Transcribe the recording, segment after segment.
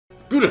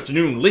Good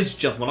afternoon, ladies and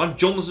gentlemen, I'm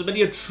John, this is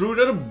Many a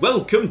Truder, and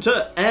welcome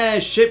to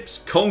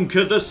Airships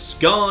Conquer the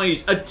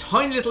Skies, a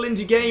tiny little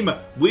indie game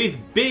with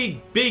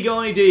big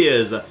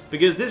ideas,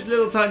 because this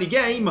little tiny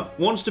game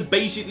wants to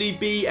basically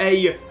be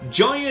a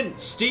giant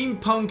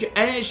steampunk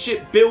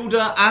airship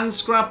builder and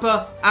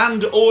scrapper,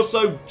 and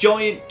also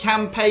giant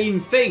campaign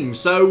thing,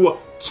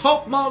 so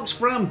top marks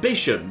for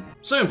ambition.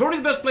 So, probably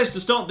the best place to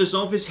start this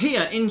off is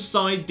here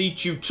inside the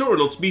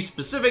tutorial, or to be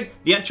specific,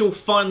 the actual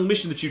final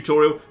mission of the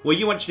tutorial, where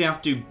you actually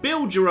have to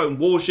build your own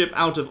warship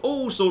out of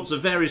all sorts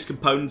of various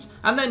components,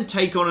 and then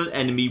take on an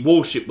enemy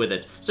warship with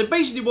it. So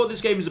basically what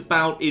this game is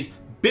about is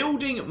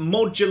building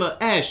modular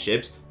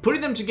airships,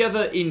 putting them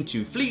together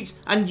into fleets,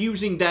 and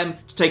using them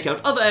to take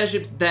out other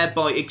airships,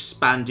 thereby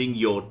expanding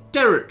your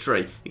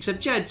territory.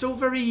 Except, yeah, it's all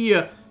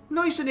very,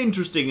 nice and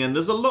interesting, and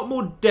there's a lot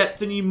more depth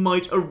than you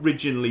might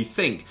originally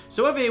think.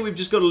 So over here we've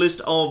just got a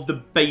list of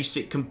the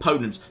basic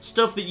components,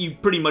 stuff that you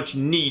pretty much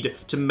need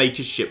to make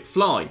a ship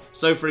fly.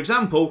 So for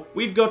example,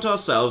 we've got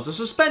ourselves a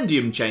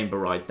suspendium chamber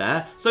right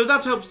there, so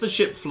that helps the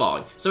ship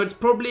fly. So it's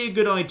probably a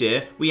good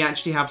idea we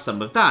actually have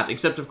some of that,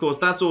 except of course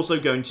that's also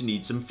going to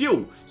need some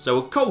fuel, so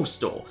a coal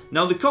store.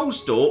 Now the coal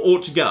store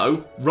ought to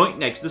go right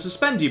next to the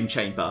suspendium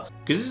chamber,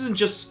 because this isn't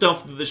just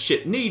stuff that the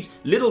ship needs,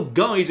 little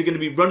guys are going to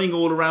be running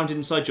all around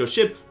inside your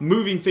ship,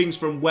 moving things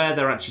from where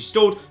they're actually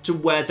stored to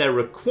where they're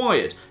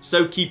required.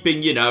 So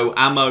keeping, you know,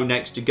 ammo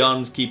next to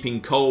guns,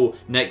 keeping coal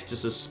next to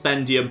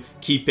suspendium,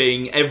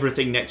 keeping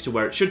everything next to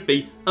where it should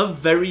be, a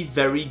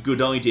very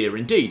good idea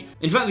indeed.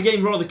 In fact, the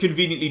game rather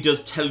conveniently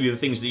does tell you the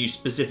things that you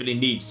specifically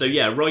need. So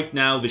yeah, right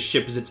now the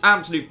ship is its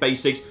absolute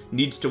basics,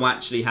 needs to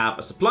actually have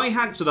a supply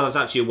hatch so that it's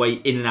actually a way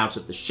in and out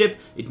of the ship,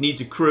 it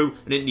needs a crew,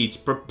 and it needs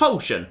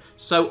propulsion.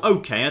 So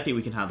okay, I think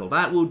we can handle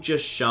that. We'll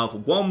just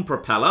shove one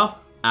propeller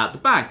at the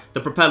back.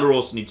 The propeller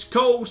also needs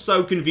coal,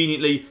 so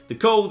conveniently the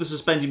coal, the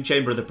suspendium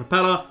chamber, and the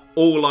propeller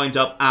all lined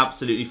up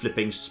absolutely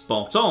flipping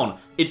spot on.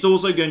 It's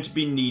also going to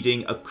be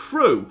needing a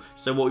crew,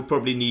 so what we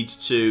probably need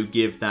to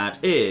give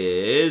that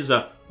is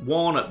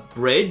one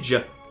bridge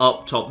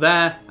up top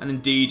there, and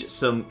indeed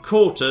some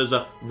quarters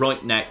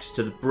right next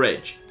to the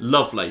bridge.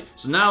 Lovely.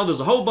 So now there's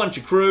a whole bunch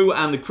of crew,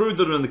 and the crew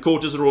that are in the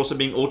quarters are also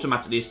being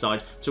automatically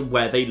assigned to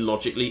where they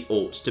logically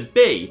ought to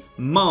be.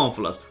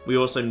 Marvellous. We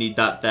also need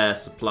that there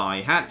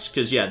supply hatch,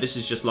 because yeah, this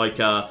is just like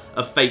a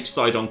fake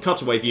side-on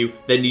cutaway view.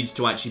 There needs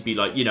to actually be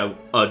like, you know,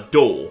 a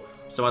door.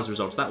 So as a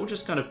result of that, we'll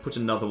just kind of put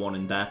another one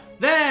in there.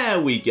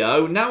 There we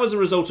go. Now as a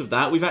result of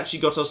that, we've actually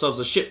got ourselves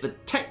a ship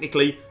that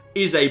technically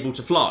is able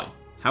to fly.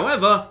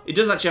 However, it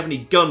doesn't actually have any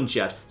guns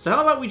yet. So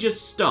how about we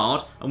just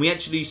start and we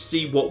actually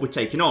see what we're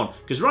taking on?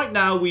 Because right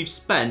now we've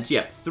spent,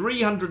 yep,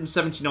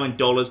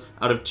 $379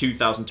 out of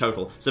 $2,000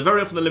 total. So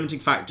very often the limiting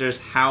factor is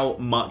how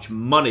much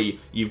money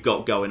you've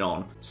got going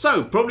on.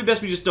 So probably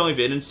best we just dive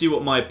in and see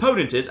what my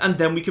opponent is, and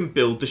then we can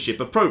build the ship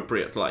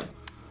appropriately.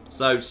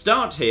 So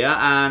start here,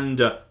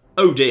 and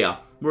oh dear,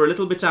 we're a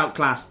little bit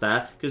outclassed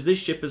there, because this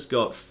ship has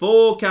got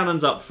 4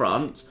 cannons up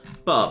front,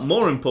 but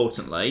more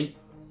importantly,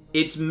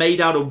 it's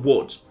made out of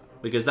wood,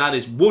 because that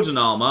is wooden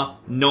armor,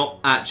 not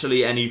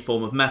actually any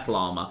form of metal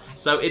armor.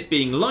 So it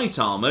being light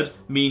armored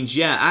means,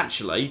 yeah,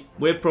 actually,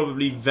 we're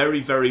probably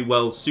very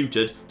well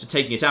suited to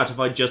taking it out if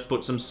I just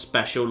put some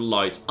special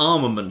light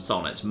armaments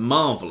on it.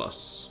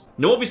 Marvellous.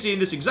 Now obviously in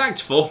this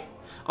exact form,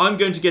 I'm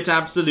going to get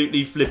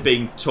absolutely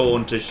flipping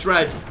torn to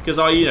shreds, because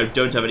I, you know,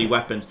 don't have any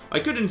weapons. I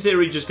could in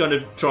theory just kind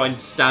of try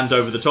and stand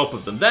over the top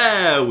of them.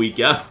 There we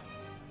go.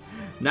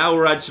 Now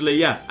we're actually,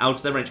 yeah, out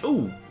of their range.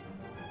 Ooh.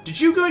 Did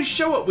you guys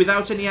show up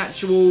without any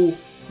actual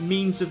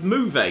means of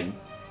moving?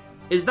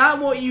 Is that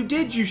what you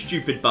did, you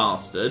stupid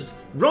bastards?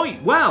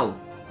 Right, well,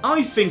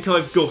 I think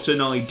I've got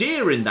an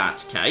idea in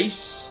that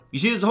case. You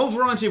see, there's a whole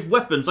variety of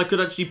weapons I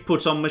could actually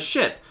put on my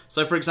ship.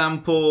 So, for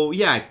example,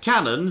 yeah,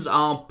 cannons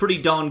are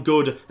pretty darn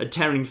good at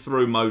tearing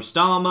through most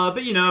armor,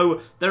 but, you know,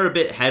 they're a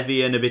bit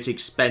heavy and a bit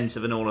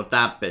expensive and all of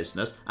that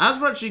business.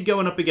 As we're actually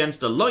going up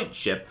against a light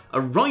ship,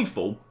 a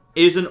rifle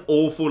is an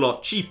awful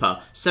lot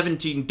cheaper,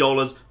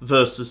 $17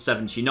 versus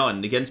 $79.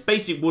 And against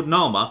basic wooden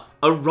armor,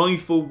 a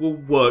rifle will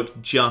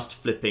work just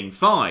flipping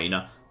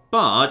fine.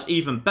 But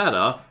even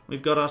better,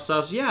 we've got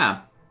ourselves, yeah,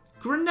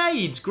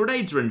 grenades.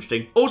 Grenades are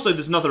interesting. Also,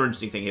 there's another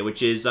interesting thing here,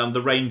 which is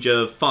the range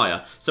of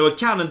fire. So a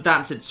cannon,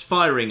 that's its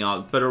firing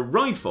arc, but a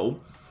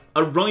rifle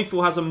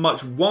has a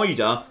much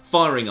wider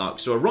firing arc,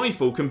 so a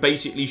rifle can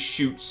basically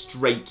shoot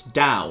straight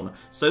down.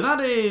 So that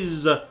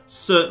is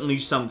certainly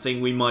something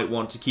we might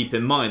want to keep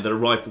in mind, that a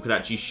rifle could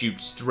actually shoot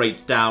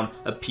straight down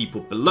at people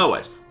below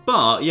it.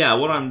 But yeah,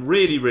 what I'm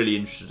really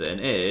interested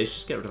in is,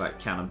 just get rid of that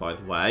cannon by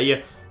the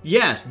way,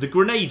 yes, the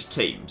grenade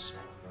teams.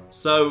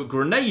 So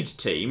grenade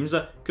teams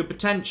could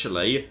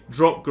potentially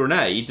drop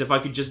grenades if I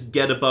could just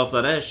get above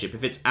that airship,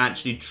 if it's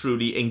actually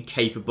truly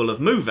incapable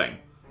of moving.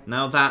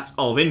 Now that's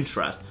of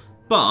interest.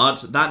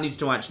 But that needs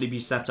to actually be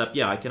set up.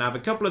 Yeah, I can have a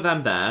couple of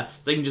them there.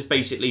 So they can just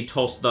basically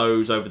toss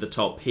those over the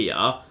top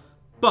here.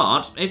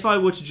 But if I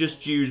were to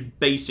just use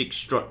basic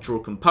structural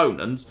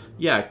components,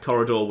 yeah,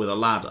 corridor with a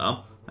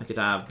ladder, I could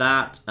have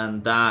that,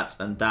 and that,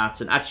 and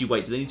that. And actually,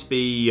 wait, do they need to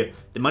be...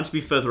 They might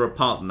be further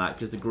apart than that,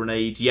 because the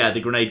grenade... Yeah, the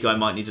grenade guy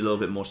might need a little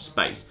bit more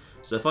space.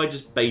 So if I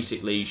just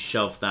basically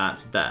shove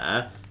that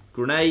there,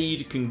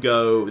 grenade can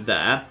go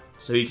there.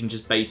 So he can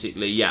just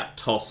basically, yeah,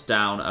 toss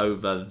down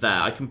over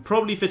there. I can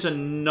probably fit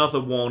another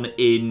one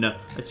in.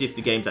 Let's see if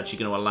the game's actually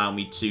going to allow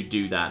me to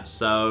do that.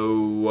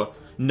 So,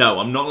 no,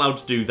 I'm not allowed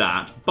to do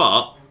that.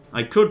 But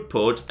I could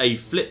put a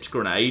flipped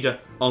grenade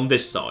on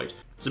this side.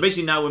 So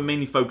basically now we're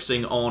mainly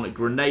focusing on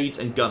grenades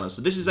and gunners.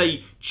 So this is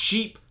a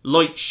cheap,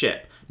 light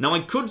ship. Now I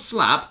could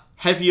slap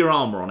heavier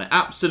armor on it,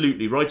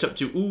 absolutely, right up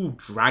to, ooh,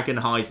 dragon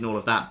hide and all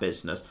of that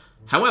business.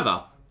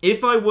 However,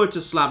 if I were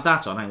to slap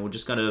that on, hang on, we'll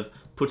just kind of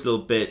put a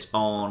little bit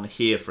on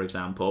here, for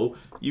example,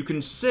 you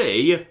can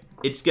see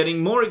it's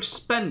getting more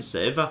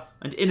expensive,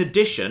 and in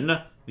addition,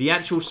 the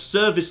actual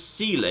service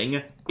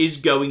ceiling is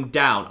going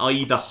down,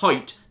 i.e. the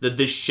height that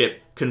this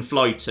ship can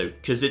fly to,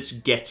 because it's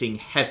getting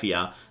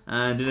heavier.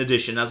 And in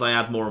addition, as I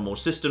add more and more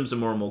systems and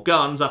more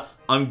guns,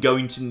 I'm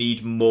going to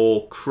need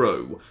more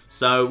crew.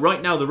 So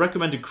right now, the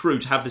recommended crew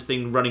to have this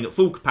thing running at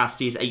full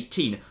capacity is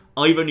 18.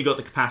 I've only got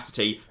the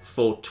capacity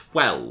for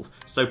 12.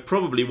 So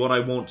probably what I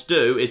want to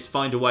do is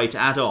find a way to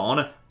add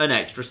on an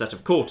extra set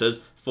of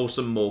quarters for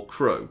some more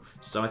crew.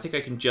 So I think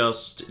I can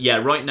just... Yeah,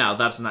 right now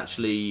that doesn't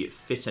actually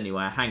fit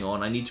anywhere. Hang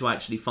on, I need to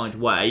actually find a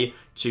way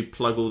to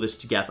plug all this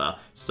together.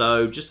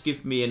 So just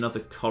give me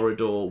another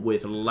corridor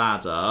with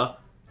ladder.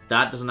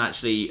 That doesn't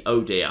actually...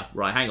 Oh dear.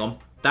 Right, hang on.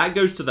 That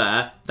goes to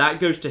there. That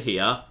goes to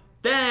here.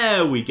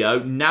 There we go.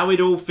 Now it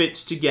all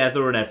fits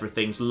together and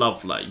everything's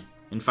lovely.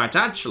 In fact,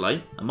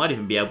 actually, I might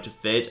even be able to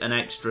fit an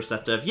extra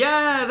set of...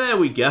 Yeah, there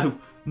we go.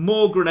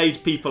 More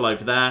grenade people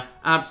over there.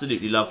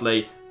 Absolutely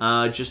lovely.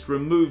 Just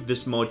remove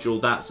this module.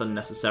 That's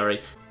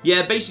unnecessary.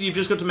 Yeah, basically, you've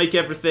just got to make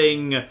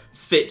everything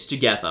fit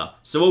together.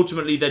 So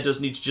ultimately, there does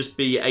need to just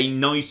be a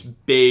nice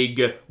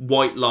big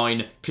white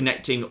line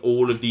connecting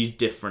all of these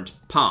different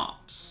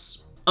parts.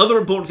 Other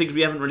important things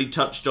we haven't really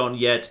touched on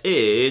yet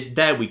is,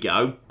 there we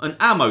go, an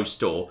ammo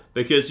store.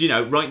 Because, you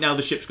know, right now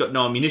the ship's got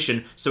no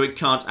ammunition, so it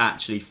can't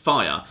actually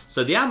fire.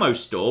 So the ammo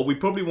store, we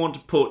probably want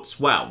to put,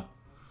 well,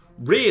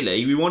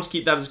 really, we want to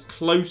keep that as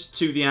close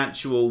to the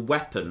actual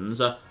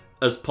weapons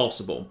as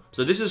possible.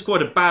 So this is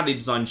quite a badly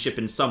designed ship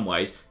in some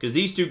ways, because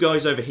these two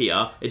guys over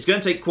here, it's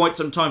going to take quite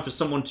some time for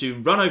someone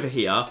to run over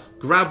here,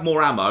 grab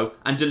more ammo,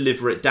 and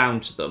deliver it down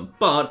to them.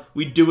 But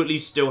we do at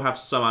least still have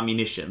some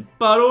ammunition.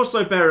 But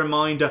also bear in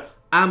mind...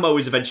 ammo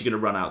is eventually going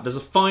to run out. There's a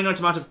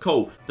finite amount of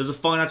coal. There's a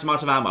finite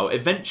amount of ammo.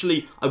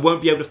 Eventually, I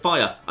won't be able to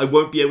fire. I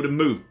won't be able to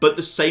move. But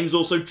the same is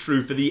also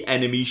true for the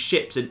enemy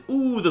ships. And,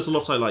 ooh, there's a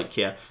lot I like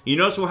here. You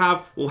notice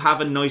we'll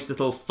have a nice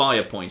little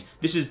fire point.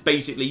 This is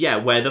basically, yeah,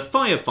 where the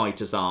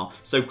firefighters are.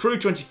 So, crew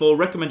 24,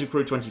 recommended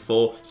crew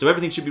 24. So,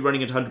 everything should be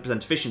running at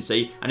 100%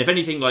 efficiency. And if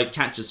anything, like,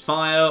 catches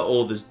fire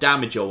or there's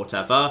damage or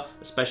whatever,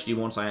 especially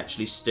once I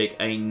actually stick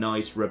a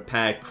nice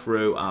repair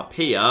crew up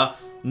here...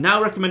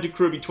 Now recommended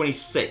crew will be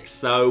 26,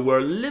 so we're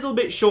a little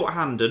bit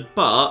short-handed,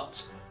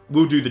 but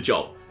we'll do the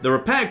job. The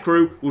repair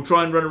crew will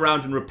try and run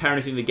around and repair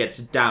anything that gets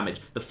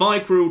damaged. The fire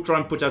crew will try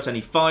and put out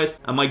any fires,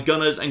 and my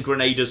gunners and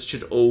grenadiers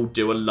should all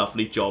do a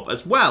lovely job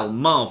as well.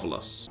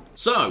 Marvellous.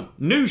 So,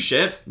 new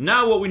ship.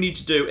 Now what we need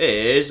to do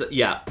is,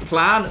 yeah,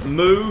 plan,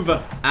 move,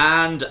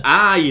 and,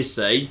 you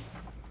see,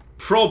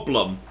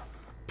 problem.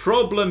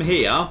 Problem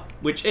here,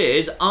 which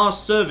is our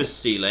service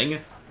ceiling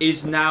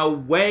is now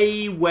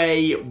way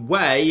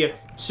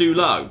too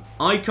low.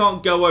 I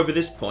can't go over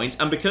this point,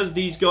 and because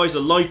these guys are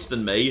lighter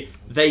than me,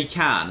 they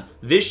can.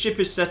 This ship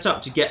is set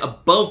up to get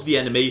above the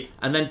enemy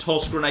and then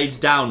toss grenades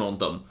down on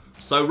them.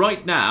 So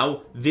right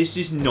now, this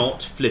is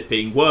not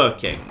flipping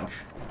working.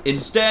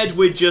 Instead,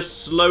 we're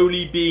just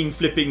slowly being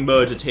flipping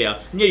murdered here.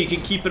 And yeah, you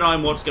can keep an eye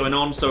on what's going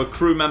on. So a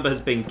crew member has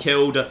been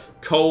killed.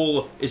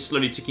 Coal is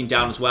slowly ticking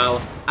down as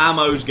well.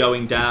 Ammo's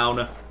going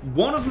down.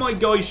 One of my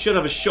guys should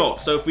have a shot.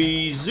 So if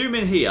we zoom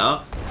in here,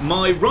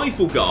 my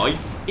rifle guy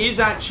is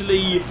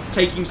actually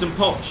taking some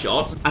pot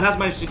shots and has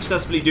managed to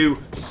successfully do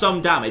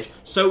some damage.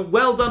 So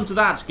well done to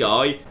that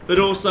guy, but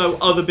also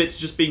other bits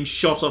just being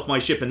shot off my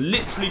ship, and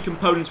literally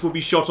components will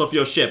be shot off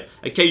your ship.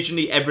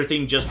 Occasionally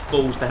everything just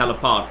falls the hell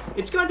apart.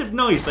 It's kind of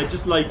nice, I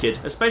just like it,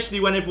 especially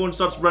when everyone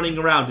starts running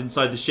around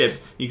inside the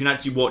ships. You can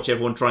actually watch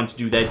everyone trying to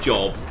do their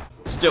job.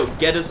 Still,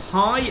 get as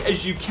high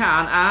as you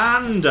can,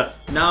 and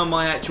now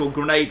my actual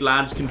grenade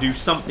lads can do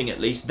something at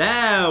least.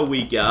 There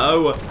we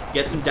go.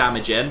 Get some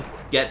damage in.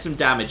 Get some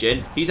damage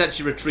in. He's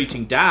actually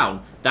retreating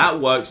down. That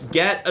works.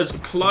 Get as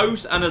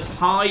close and as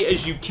high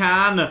as you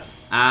can.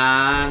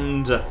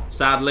 And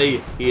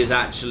sadly, he has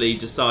actually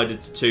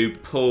decided to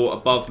pull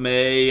above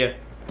me.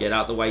 Get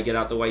out the way, get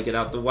out the way, get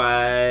out the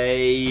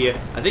way.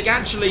 I think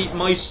actually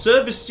my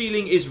service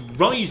ceiling is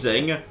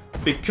rising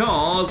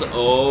because...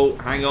 Oh,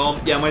 hang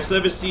on. Yeah, my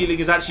service ceiling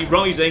is actually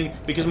rising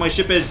because my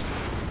ship is...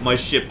 My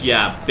ship,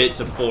 yeah, bits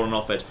have fallen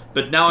off it.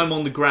 But now I'm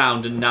on the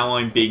ground and now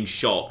I'm being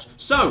shot.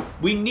 So,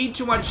 we need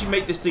to actually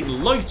make this thing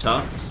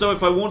lighter. So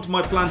if I want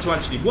my plan to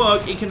actually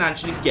work, it can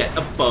actually get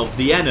above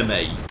the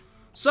enemy.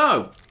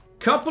 So,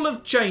 couple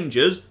of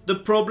changes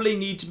that probably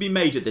need to be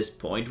made at this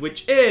point,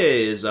 which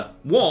is,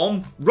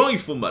 1,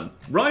 riflemen.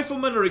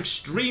 Riflemen are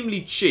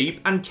extremely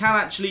cheap and can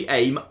actually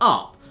aim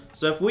up.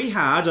 So if we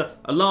had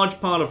a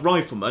large pile of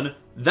riflemen,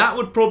 that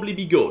would probably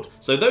be good.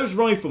 So those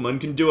riflemen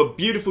can do a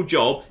beautiful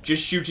job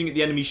just shooting at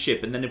the enemy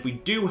ship. And then if we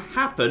do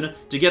happen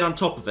to get on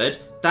top of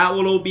it, that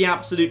will all be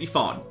absolutely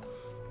fine.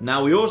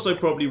 Now we also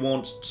probably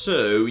want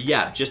to,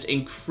 just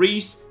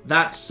increase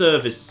that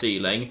service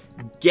ceiling.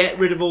 Get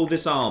rid of all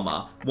this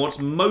armor. What's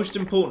most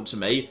important to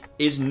me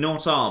is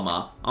not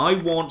armor. I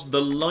want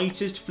the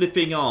lightest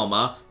flipping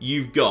armor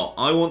you've got.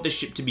 I want this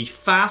ship to be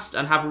fast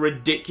and have a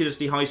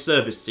ridiculously high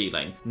service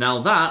ceiling.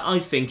 Now that, I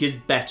think, is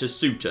better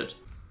suited.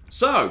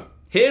 So,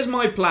 here's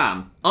my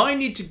plan. I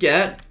need to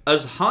get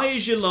as high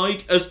as you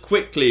like, as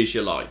quickly as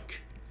you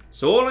like.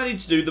 So all I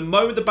need to do the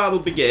moment the battle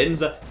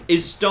begins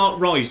is start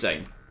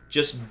rising.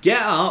 Just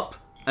get up,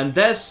 and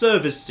their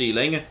service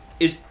ceiling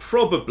is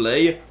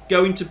probably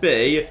going to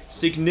be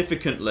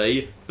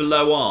significantly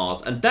below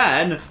ours. And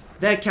then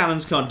their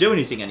cannons can't do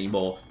anything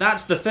anymore.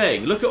 That's the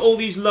thing. Look at all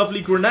these lovely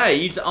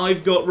grenades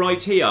I've got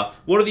right here.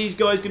 What are these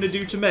guys going to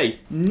do to me?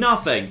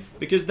 Nothing.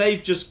 Because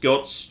they've just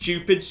got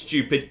stupid,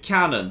 stupid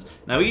cannons.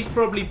 Now, he's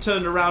probably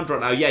turned around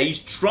right now. Yeah,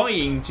 he's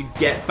trying to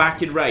get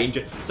back in range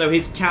so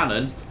his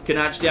cannons can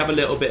actually have a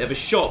little bit of a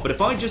shot. But if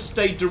I just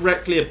stay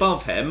directly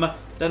above him,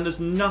 then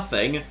there's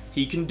nothing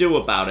he can do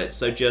about it.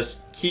 So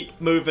just keep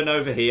moving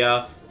over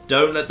here.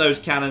 Don't let those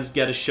cannons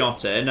get a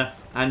shot in.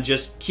 And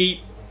just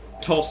keep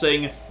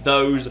tossing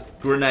those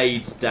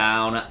grenades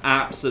down.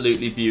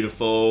 Absolutely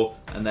beautiful.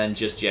 And then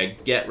just,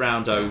 get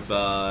round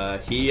over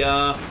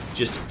here.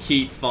 Just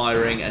keep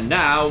firing. And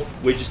now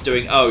we're just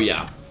doing,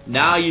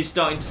 now you're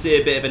starting to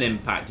see a bit of an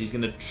impact. He's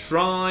going to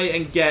try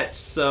and get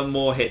some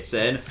more hits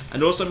in.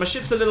 And also, my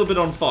ship's a little bit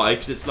on fire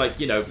because it's like,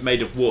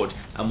 made of wood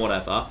and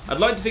whatever. I'd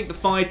like to think the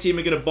fire team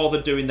are going to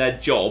bother doing their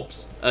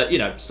jobs,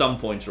 some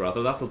point or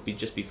other. That'll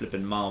just be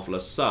flipping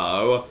marvellous.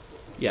 So,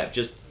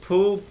 just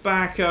pull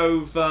back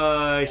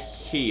over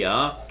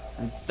here.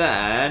 And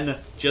then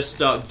just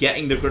start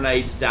getting the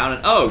grenades down.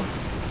 And,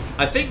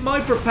 I think my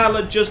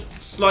propeller just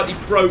slightly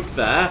broke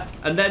there.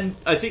 And then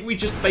I think we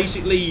just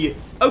basically...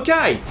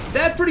 Okay,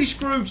 they're pretty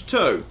screwed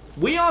too.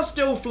 We are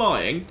still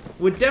flying.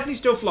 We're definitely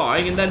still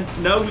flying. And then,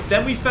 no,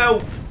 then we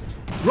fell...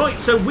 Right,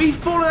 so we've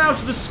fallen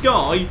out of the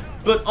sky.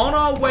 But on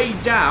our way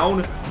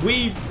down,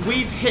 we've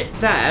hit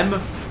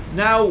them.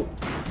 Now,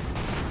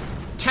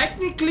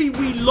 technically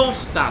we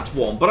lost that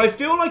one. But I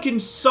feel like in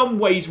some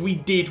ways we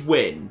did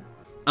win.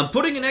 I'm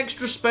putting an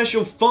extra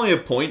special fire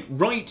point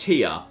right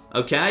here,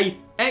 okay?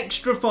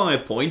 Extra fire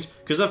point,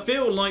 because I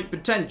feel like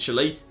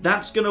potentially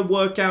that's going to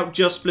work out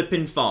just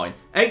flipping fine.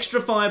 Extra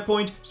fire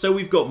point, so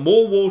we've got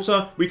more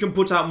water, we can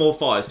put out more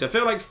fires. I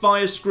feel like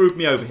fire screwed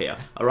me over here,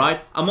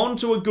 alright? I'm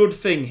onto a good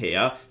thing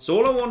here, so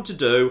all I want to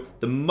do,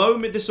 the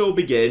moment this all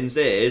begins,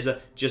 is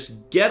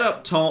just get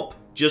up top,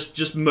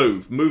 just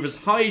move. Move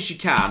as high as you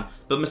can,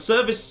 but my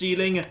service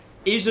ceiling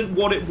isn't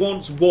what it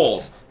once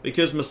was.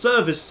 Because my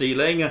service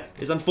ceiling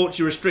is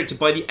unfortunately restricted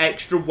by the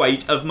extra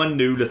weight of my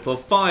new little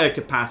fire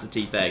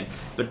capacity thing.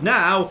 But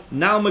now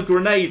my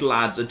grenade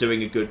lads are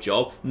doing a good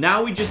job.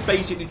 Now we just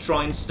basically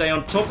try and stay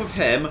on top of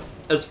him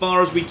as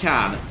far as we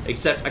can.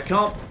 Except I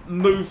can't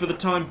move for the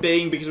time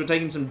being because we're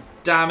taking some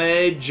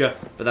damage.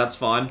 But that's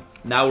fine.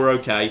 Now we're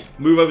okay.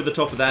 Move over the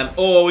top of them.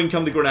 Oh, in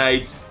come the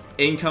grenades.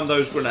 In come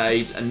those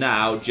grenades. And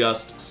now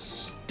just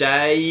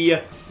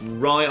stay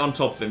right on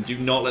top of him. Do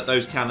not let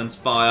those cannons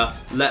fire.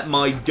 Let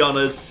my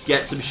gunners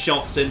get some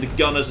shots in. The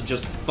gunners are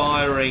just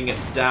firing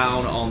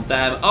down on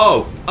them.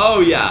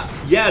 Oh yeah.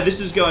 Yeah, this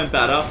is going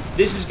better.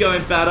 This is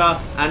going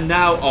better. And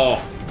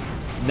now,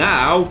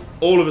 now,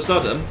 all of a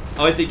sudden,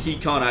 I think he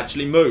can't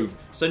actually move.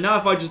 So now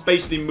if I just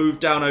basically move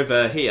down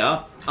over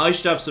here, I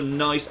should have some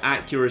nice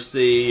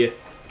accuracy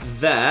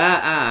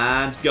there.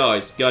 And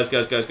guys,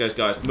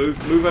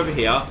 move over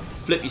here.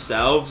 Flip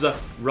yourselves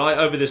right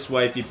over this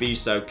way if you'd be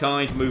so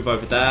kind. Move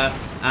over there.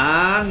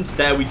 And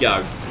there we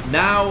go.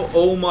 Now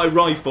all my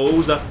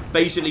rifles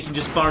basically can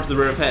just fire into the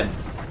rear of him.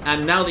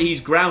 And now that he's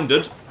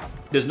grounded,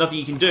 there's nothing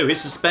you can do. His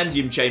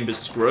suspendium chamber's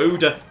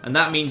screwed. And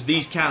that means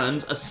these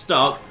cannons are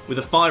stuck with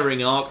a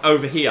firing arc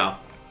over here.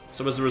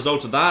 So as a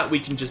result of that,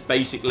 we can just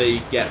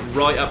basically get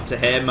right up to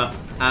him.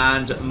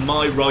 And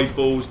my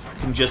rifles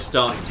can just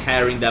start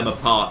tearing them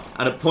apart.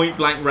 And at point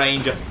blank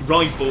range,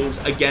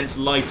 rifles against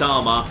light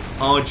armor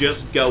are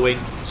just going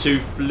to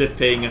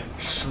flipping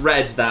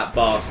shred that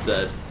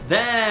bastard.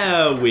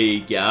 There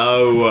we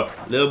go.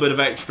 A little bit of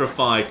extra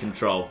fire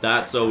control.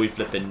 That's all we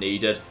flipping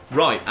needed.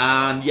 Right,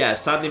 and yeah,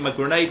 sadly my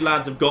grenade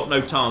lads have got no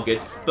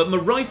target, but my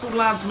rifle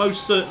lads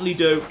most certainly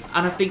do,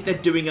 and I think they're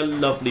doing a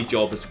lovely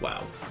job as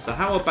well. So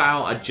how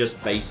about I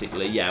just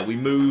basically, we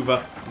move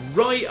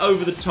right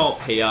over the top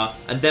here,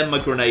 and then my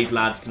grenade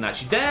lads can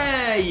actually,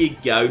 there you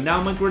go,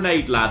 now my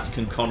grenade lads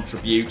can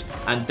contribute,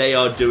 and they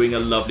are doing a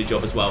lovely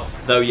job as well.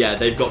 Though, yeah,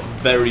 they've got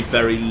very,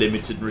 very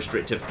limited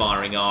restrictive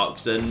firing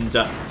arcs, and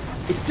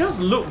it does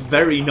look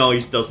very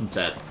nice, doesn't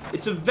it?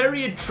 It's a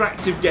very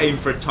attractive game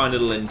for a tiny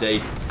little indie,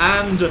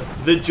 and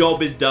the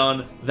job is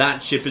done.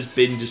 That ship has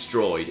been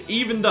destroyed,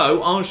 even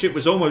though our ship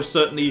was almost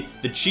certainly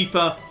the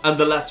cheaper and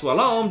the less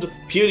well-armed,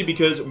 purely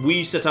because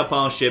we set up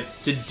our ship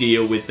to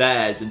deal with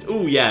theirs. And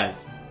oh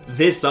yes,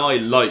 this I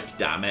like,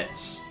 damn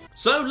it.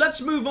 So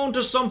let's move on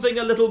to something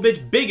a little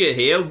bit bigger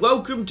here.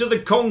 Welcome to the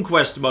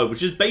Conquest mode,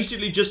 which is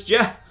basically just,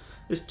 yeah,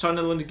 this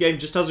tiny little game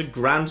just has a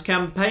grand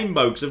campaign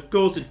mode, because of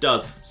course it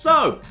does.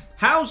 So,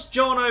 House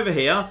John over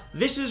here,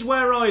 this is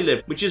where I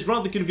live, which is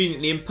rather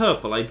conveniently in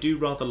purple. I do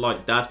rather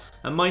like that.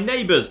 And my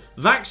neighbours,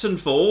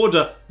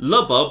 Vaxenford,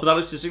 Lubbob, that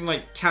looks distinctly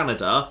like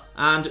Canada,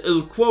 and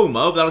Il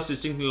Cuomo, that looks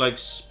distinctly like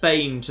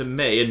Spain to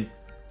me, and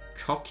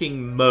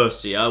Cocking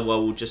Mercia,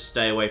 well, we'll just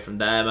stay away from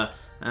them.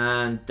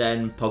 And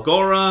then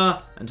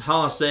Pogora and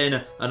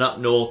Harsin, and up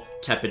north,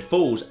 Tepid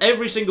Falls.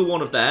 Every single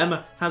one of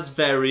them has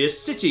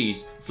various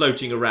cities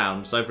floating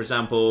around. So, for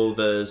example,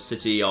 the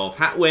city of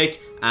Hatwick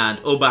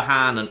and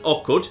Oberhan and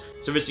Okut.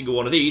 So every single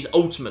one of these,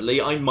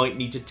 ultimately, I might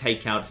need to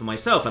take out for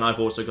myself. And I've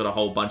also got a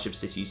whole bunch of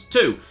cities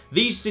too.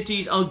 These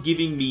cities are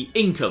giving me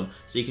income.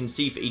 So you can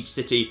see for each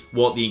city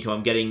what the income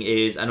I'm getting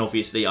is. And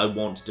obviously, I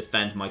want to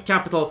defend my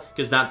capital,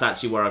 because that's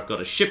actually where I've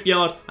got a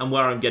shipyard and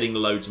where I'm getting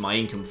loads of my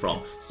income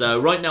from. So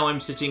right now I'm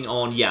sitting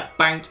on, yeah,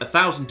 banked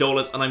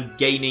 $1,000, and I'm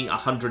gaining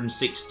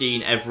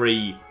 116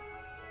 every...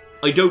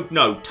 I don't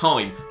know,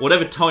 time.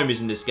 Whatever time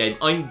is in this game,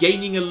 I'm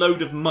gaining a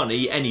load of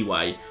money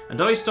anyway. And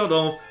I start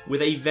off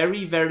with a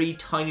very, very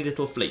tiny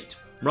little fleet.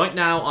 Right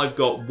now, I've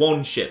got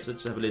one ship. So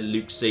let's have a little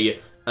look-see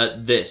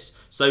at this.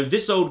 So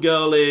this old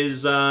girl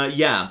is,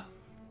 yeah,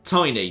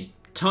 tiny.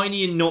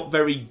 Tiny and not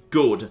very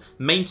good.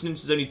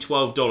 Maintenance is only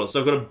 $12. So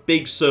I've got a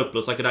big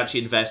surplus. I could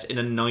actually invest in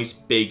a nice,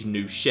 big,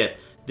 new ship.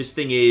 This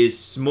thing is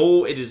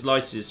small, it is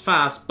light, it is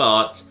fast,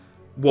 but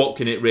what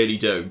can it really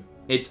do?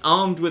 It's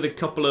armed with a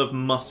couple of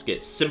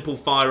muskets, simple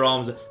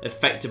firearms,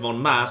 effective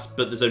en masse,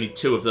 but there's only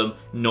 2 of them,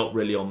 not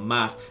really en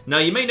masse. Now,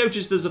 you may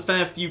notice there's a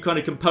fair few kind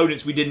of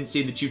components we didn't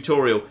see in the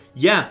tutorial.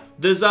 Yeah,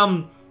 there's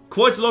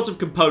quite a lot of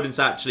components,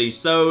 actually.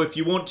 So, if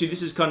you want to,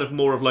 this is kind of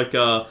more of like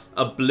a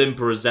blimp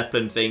or a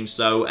Zeppelin thing.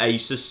 So, a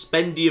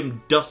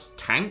suspendium dust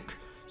tank.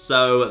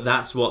 So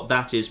that's what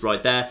that is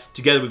right there,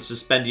 together with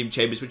suspendium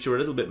chambers, which are a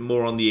little bit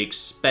more on the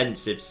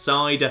expensive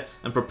side.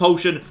 And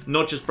propulsion,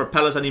 not just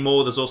propellers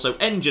anymore, there's also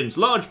engines,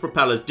 large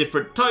propellers,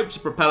 different types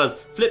of propellers,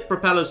 flip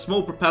propellers,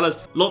 small propellers,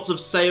 lots of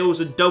sails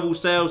and double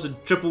sails and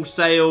triple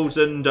sails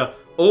and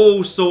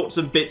all sorts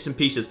of bits and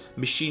pieces.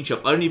 Machine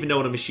shop, I don't even know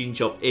what a machine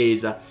shop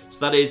is. So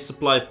that is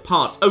supply of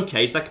parts.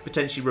 Okay, so that could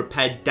potentially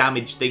repair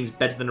damaged things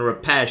better than a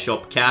repair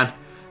shop can.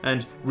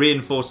 And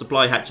reinforced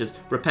supply hatches,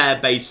 repair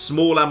base,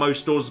 small ammo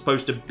stores as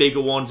opposed to bigger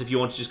ones if you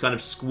want to just kind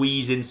of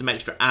squeeze in some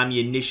extra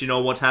ammunition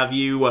or what have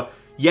you.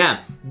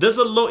 Yeah, there's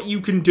a lot you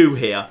can do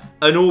here.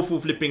 An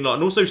awful flipping lot.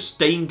 And also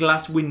stained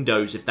glass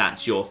windows if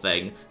that's your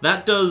thing.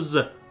 That does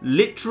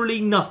literally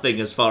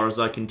nothing as far as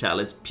I can tell.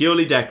 It's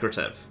purely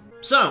decorative.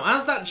 So,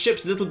 as that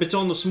ship's a little bit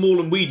on the small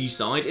and weedy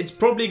side, it's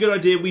probably a good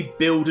idea we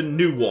build a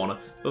new one.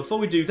 Before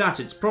we do that,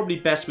 it's probably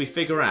best we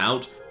figure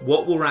out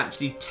what we're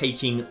actually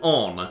taking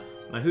on.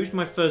 Now, who's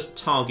my first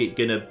target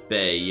gonna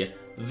be?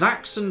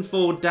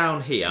 Vaxenford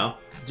down here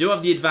do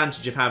have the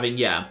advantage of having,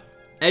 yeah,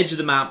 edge of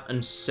the map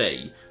and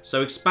sea.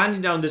 So expanding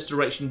down this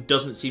direction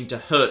doesn't seem to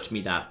hurt me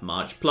that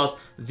much. Plus,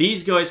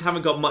 these guys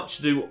haven't got much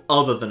to do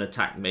other than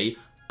attack me,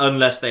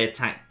 unless they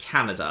attack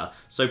Canada.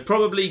 So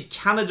probably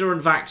Canada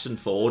and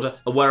Vaxenford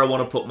are where I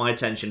want to put my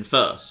attention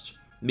first.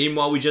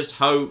 Meanwhile, we just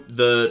hope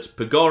that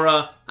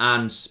Pagora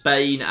and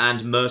Spain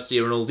and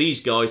Mercia and all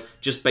these guys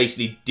just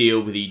basically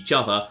deal with each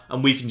other,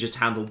 and we can just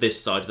handle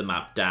this side of the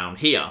map down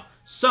here.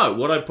 So,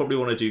 what I probably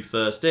want to do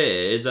first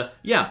is,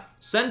 yeah,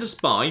 send a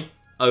spy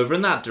over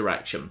in that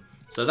direction.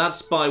 So that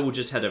spy will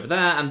just head over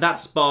there, and that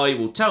spy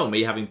will tell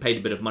me, having paid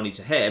a bit of money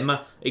to him,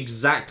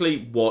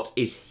 exactly what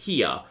is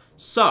here.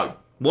 So,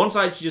 once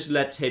I just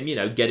let him, you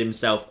know, get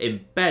himself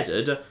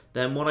embedded,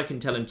 then what I can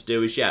tell him to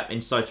do is, yeah,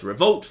 incite a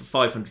revolt for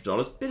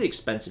 $500, bit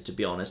expensive to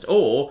be honest,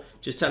 or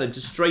just tell him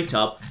to straight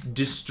up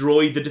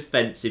destroy the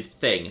defensive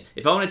thing.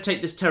 If I want to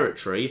take this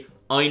territory,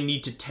 I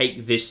need to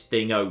take this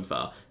thing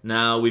over.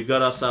 Now, we've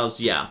got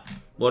ourselves, yeah,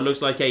 what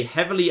looks like a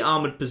heavily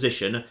armoured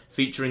position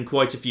featuring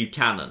quite a few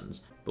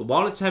cannons. But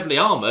while it's heavily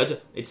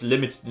armoured, it's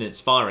limited in its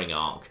firing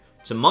arc.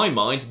 To my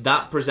mind,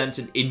 that presents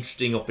an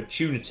interesting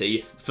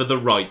opportunity for the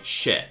right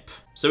ship.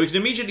 So we can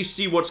immediately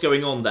see what's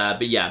going on there,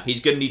 but yeah,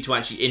 he's going to need to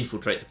actually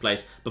infiltrate the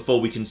place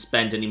before we can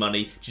spend any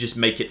money to just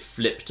make it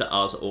flip to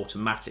us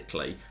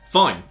automatically.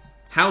 Fine.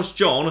 House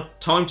John,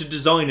 time to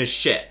design a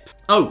ship.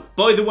 Oh,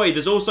 by the way,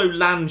 there's also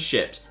land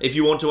ships, if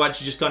you want to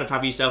actually just kind of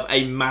have yourself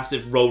a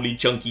massive, rolly,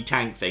 chunky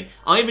tank thing.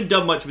 I haven't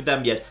done much with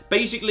them yet.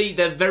 Basically,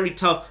 they're very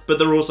tough, but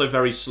they're also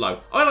very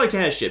slow. I like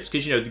airships,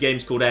 because, you know, the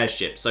game's called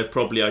Airships, so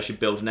probably I should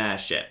build an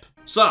airship.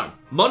 So,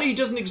 money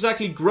doesn't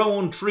exactly grow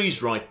on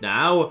trees right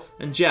now,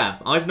 and yeah,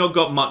 I've not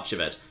got much of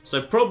it.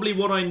 So probably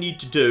what I need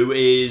to do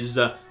is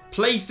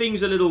play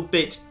things a little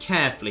bit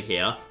carefully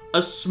here.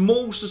 A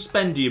small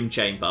suspendium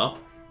chamber,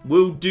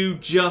 will do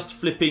just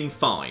flipping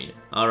fine.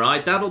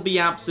 Alright, that'll be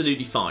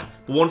absolutely fine.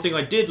 But one thing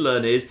I did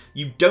learn is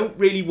you don't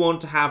really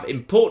want to have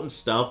important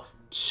stuff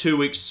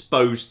too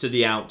exposed to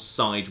the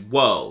outside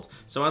world.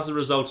 So as a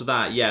result of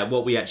that, yeah,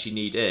 what we actually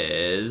need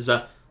is,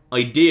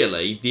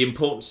 ideally, the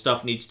important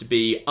stuff needs to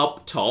be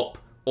up top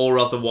or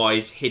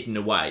otherwise hidden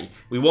away.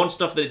 We want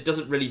stuff that it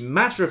doesn't really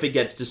matter if it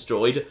gets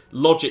destroyed,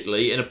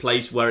 logically, in a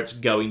place where it's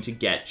going to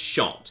get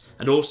shot.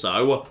 And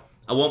also,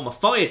 I want my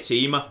fire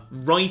team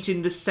right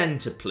in the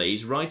centre,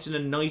 please. Right in a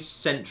nice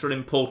central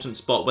important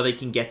spot where they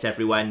can get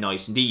everywhere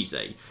nice and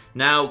easy.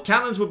 Now,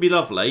 cannons would be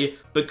lovely,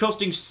 but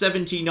costing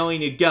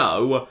 79 a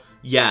go,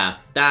 yeah,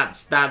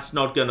 that's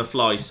not going to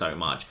fly so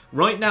much.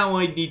 Right now,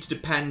 I need to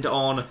depend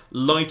on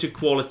lighter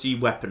quality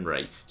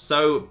weaponry.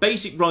 So,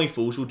 basic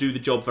rifles will do the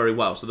job very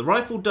well. So, the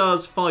rifle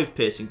does 5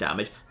 piercing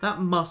damage.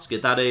 That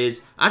musket, that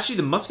is... Actually,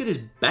 the musket is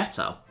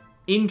better.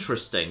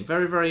 Interesting.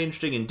 Very, very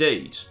interesting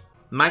indeed.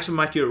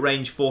 Maximum accurate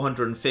range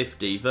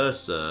 450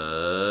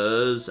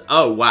 versus...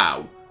 Oh,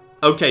 wow.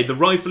 Okay, the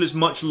rifle is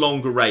much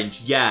longer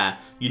range. Yeah,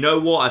 you know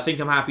what? I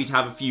think I'm happy to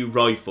have a few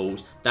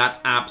rifles.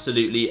 That's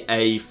absolutely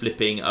a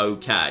flipping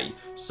okay.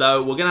 So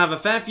we're going to have a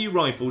fair few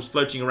rifles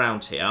floating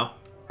around here.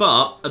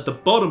 But at the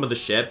bottom of the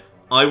ship,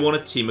 I want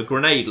a team of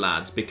grenade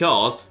lads.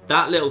 Because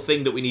that little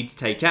thing that we need to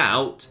take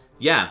out,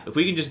 yeah, if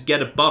we can just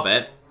get above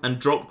it and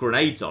drop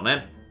grenades on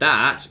it,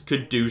 that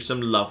could do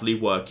some lovely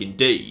work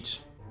indeed.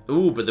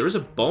 Ooh, but there is a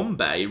bomb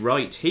bay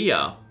right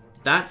here.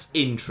 That's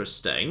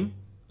interesting.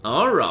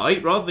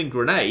 Alright, rather than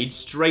grenades,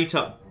 straight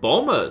up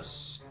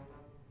bombers.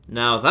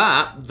 Now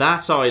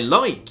that I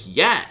like,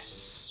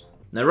 yes.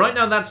 Now right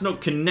now that's not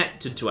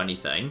connected to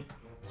anything.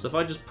 So if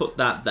I just put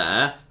that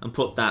there, and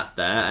put that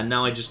there, and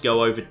now I just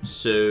go over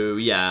to,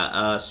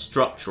 yeah,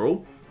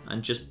 structural,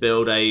 and just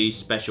build a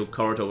special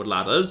corridor with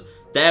ladders.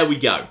 There we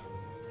go.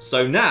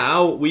 So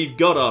now we've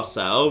got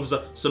ourselves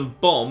some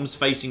bombs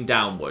facing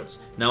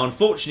downwards. Now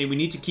unfortunately we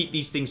need to keep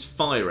these things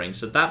firing,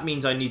 so that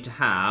means I need to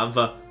have...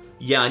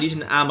 yeah, I need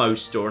an ammo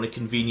store in a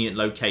convenient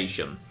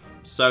location.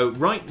 So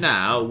right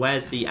now,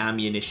 where's the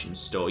ammunition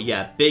store?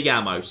 Yeah, big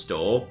ammo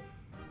store.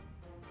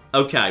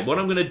 Okay, what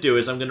I'm going to do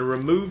is I'm going to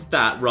remove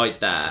that right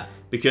there.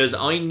 Because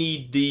I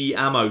need the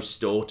ammo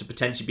store to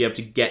potentially be able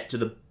to get to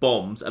the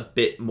bombs a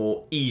bit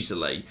more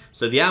easily.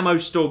 So the ammo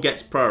store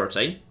gets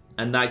priority,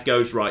 and that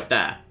goes right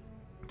there.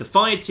 The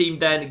fire team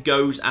then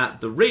goes at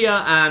the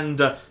rear,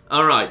 and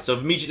alright, so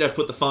I've immediately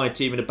put the fire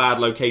team in a bad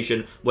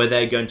location where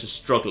they're going to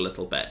struggle a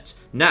little bit.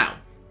 Now,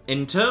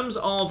 in terms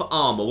of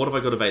armor, what have I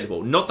got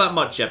available? Not that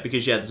much yet,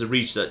 because yeah, there's a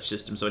research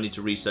system, so I need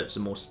to research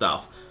some more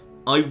stuff.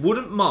 I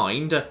wouldn't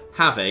mind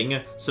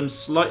having some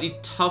slightly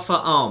tougher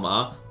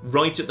armor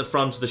right at the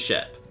front of the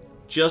ship.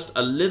 Just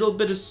a little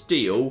bit of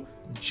steel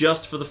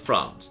just for the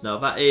front. Now,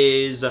 that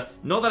is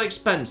not that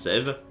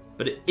expensive,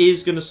 but it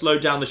is going to slow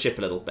down the ship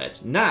a little bit.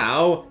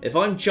 Now, if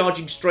I'm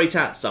charging straight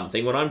at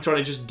something, when I'm trying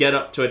to just get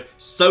up to it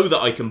so that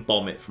I can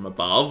bomb it from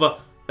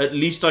above, at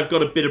least I've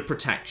got a bit of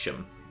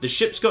protection. The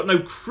ship's got no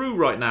crew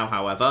right now,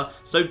 however,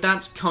 so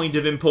that's kind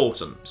of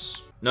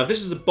important. Now, if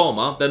this is a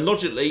bomber, then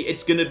logically,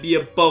 it's going to be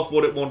above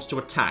what it wants to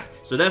attack.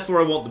 So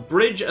therefore, I want the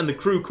bridge and the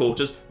crew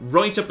quarters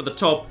right up at the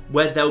top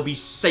where they'll be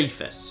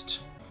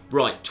safest.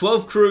 Right,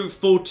 12 crew,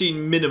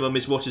 14 minimum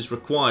is what is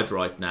required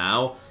right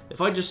now. If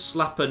I just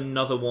slap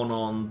another one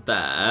on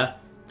there,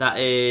 that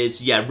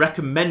is, yeah,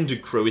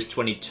 recommended crew is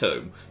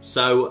 22.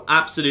 So,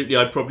 absolutely,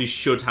 I probably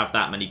should have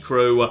that many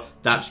crew.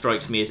 That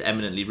strikes me as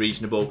eminently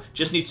reasonable.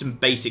 Just need some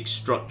basic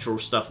structural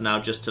stuff now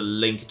just to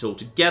link it all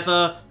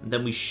together. And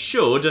then we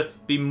should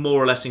be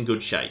more or less in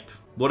good shape.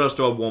 What else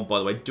do I want, by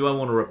the way? Do I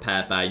want a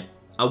repair bay?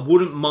 I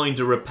wouldn't mind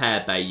a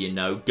repair bay, you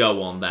know.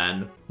 Go on,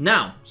 then.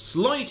 Now,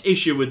 slight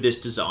issue with this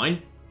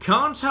design.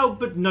 Can't help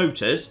but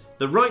notice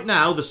that right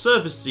now, the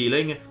surface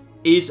ceiling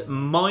is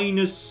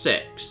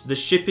 -6. The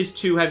ship is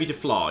too heavy to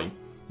fly.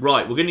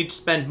 Right, we're going to need to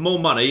spend more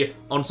money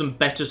on some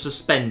better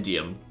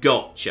suspendium.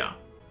 Gotcha.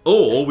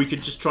 Or we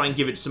could just try and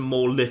give it some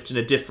more lift in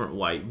a different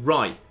way.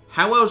 Right,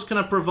 how else can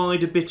I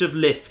provide a bit of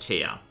lift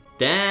here?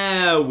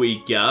 There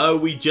we go.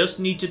 We just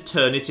need to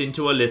turn it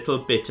into a little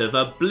bit of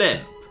a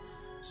blimp.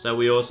 So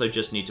we also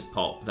just need to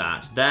pop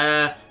that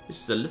there.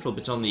 This is a little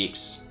bit on the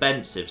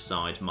expensive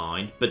side,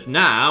 mind. But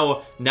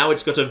now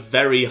it's got a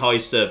very high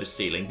service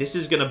ceiling. This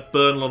is going to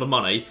burn a lot of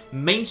money.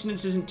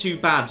 Maintenance isn't too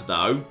bad,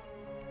 though.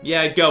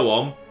 Yeah, go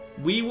on.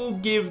 We will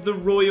give the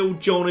Royal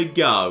John a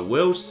go.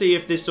 We'll see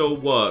if this all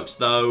works,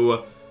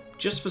 though.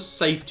 Just for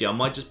safety, I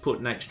might just put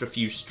an extra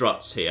few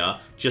struts here,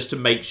 just to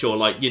make sure,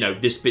 like, you know,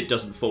 this bit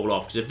doesn't fall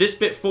off. Because if this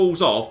bit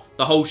falls off,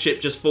 the whole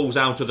ship just falls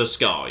out of the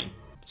sky.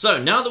 So,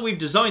 now that we've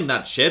designed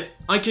that ship,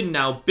 I can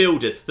now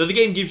build it. Though the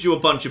game gives you a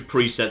bunch of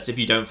presets if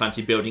you don't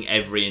fancy building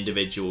every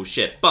individual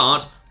ship.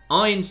 But,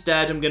 I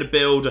instead am going to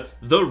build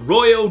the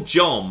Royal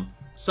John.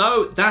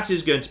 So, that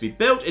is going to be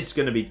built. It's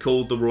going to be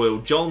called the Royal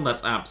John.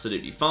 That's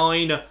absolutely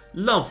fine.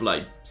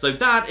 Lovely. So,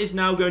 that is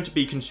now going to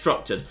be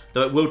constructed.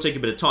 Though it will take a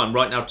bit of time.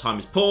 Right now, time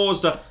is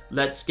paused.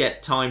 Let's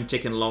get time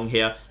ticking along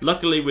here.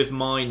 Luckily, with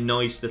my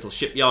nice little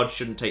shipyard,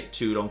 shouldn't take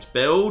too long to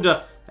build.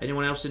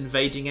 Anyone else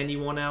invading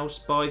anyone else,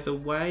 by the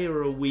way?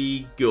 Or are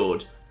we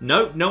good?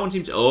 No, no one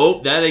seems...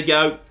 Oh, there they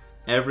go.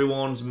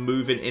 Everyone's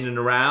moving in and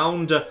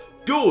around.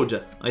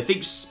 Good. I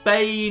think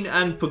Spain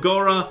and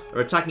Pagora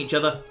are attacking each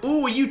other.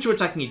 Oh, are you two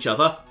attacking each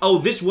other? Oh,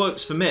 this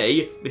works for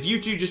me. If you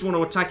two just want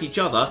to attack each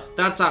other,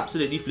 that's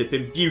absolutely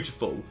flipping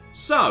beautiful.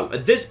 So,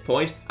 at this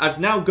point, I've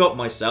now got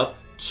myself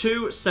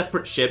 2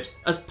 separate ships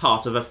as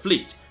part of a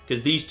fleet.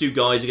 Because these 2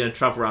 guys are going to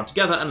travel around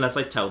together unless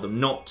I tell them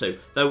not to.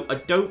 Though, I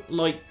don't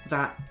like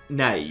that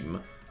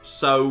name.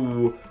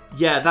 So,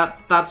 yeah,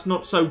 that's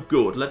not so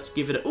good. Let's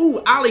give it a...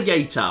 Ooh,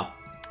 alligator!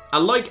 I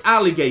like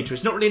alligator.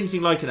 It's not really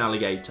anything like an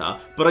alligator,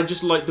 but I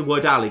just like the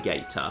word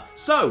alligator.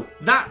 So,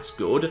 that's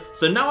good.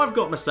 So now I've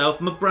got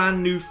myself my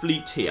brand new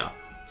fleet here.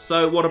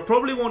 So, what I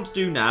probably want to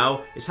do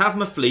now is have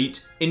my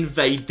fleet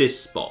invade this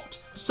spot.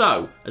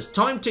 So, as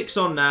time ticks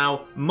on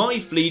now, my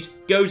fleet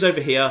goes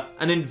over here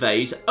and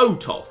invades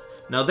Ototh.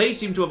 Now, they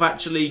seem to have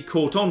actually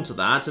caught on to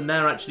that, and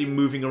they're actually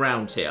moving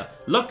around here.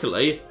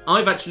 Luckily,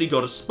 I've actually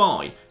got a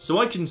spy, so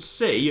I can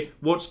see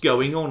what's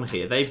going on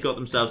here. They've got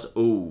themselves...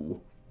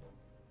 Ooh...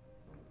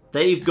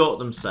 They've got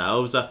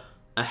themselves a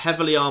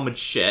heavily armoured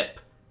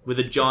ship with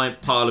a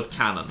giant pile of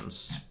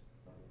cannons.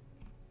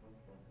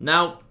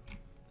 Now,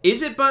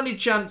 is it by any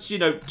chance, you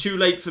know, too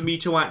late for me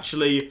to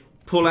actually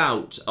pull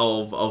out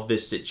of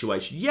this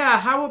situation? Yeah,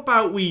 how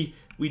about we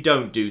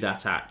don't do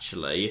that,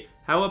 actually?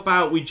 How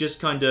about we just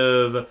kind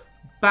of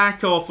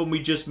back off and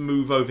we just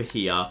move over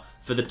here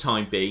for the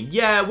time being?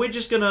 Yeah, we're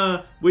just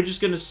gonna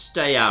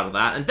stay out of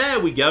that. And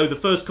there we go, the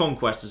first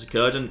conquest has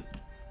occurred. And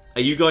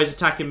are you guys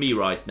attacking me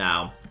right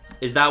now?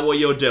 Is that what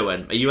you're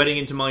doing? Are you heading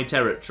into my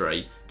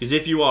territory? Because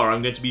if you are,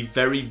 I'm going to be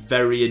very,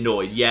 very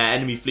annoyed. Yeah,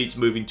 enemy fleet's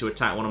moving to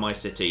attack one of my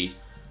cities.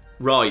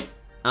 Right.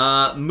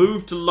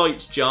 Move to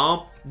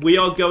Lightjar. We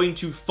are going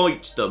to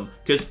fight them.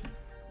 Because,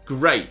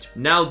 great.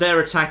 Now they're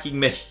attacking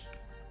me.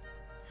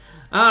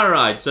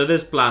 Alright, so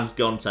this plan's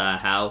gone to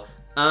hell.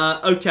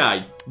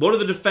 Okay. What are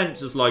the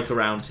defences like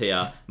around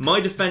here? My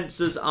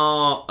defences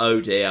are,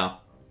 oh dear,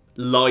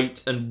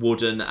 light and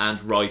wooden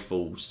and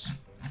rifles.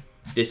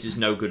 This is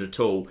no good at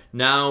all.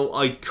 Now,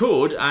 I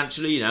could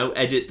actually, you know,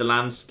 edit the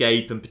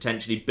landscape and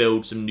potentially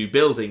build some new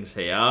buildings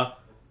here.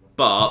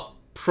 But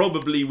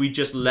probably we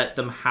just let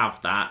them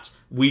have that.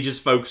 We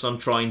just focus on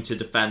trying to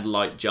defend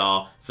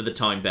Lightjar for the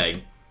time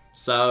being.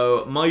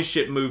 So, my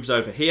ship moves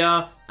over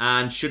here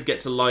and should get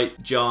to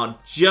Lightjar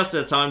just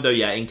at a time. Though,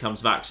 yeah, in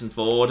comes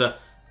Vaxenford.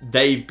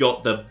 They've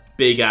got the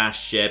big-ass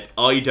ship.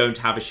 I don't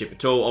have a ship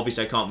at all.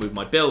 Obviously, I can't move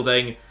my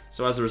building.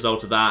 So, as a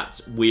result of that,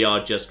 we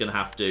are just going to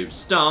have to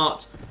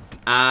start...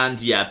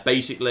 And, yeah,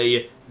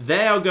 basically,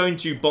 they are going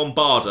to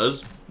bombard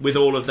us with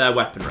all of their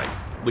weaponry,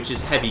 which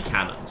is heavy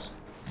cannons.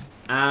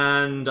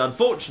 And,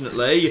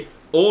 unfortunately,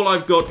 all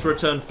I've got to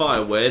return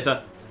fire with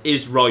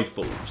is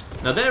rifles.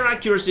 Now, their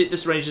accuracy at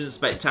this range isn't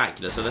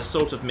spectacular, so they're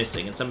sort of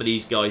missing. And some of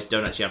these guys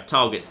don't actually have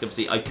targets. You can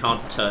see I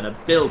can't turn a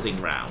building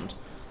round.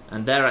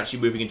 And they're actually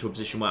moving into a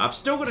position where I've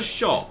still got a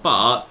shot,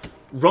 but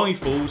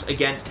rifles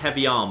against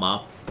heavy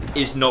armor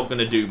is not going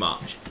to do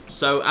much.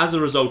 So, as a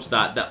result of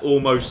that, they're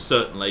almost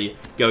certainly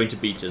going to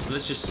beat us. So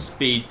let's just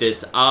speed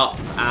this up.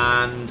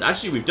 And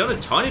actually, we've done a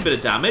tiny bit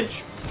of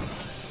damage.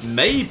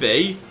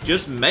 Maybe,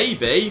 just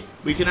maybe,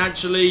 we can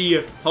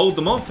actually hold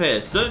them off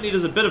here. Certainly,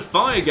 there's a bit of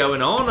fire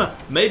going on.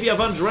 Maybe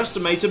I've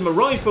underestimated my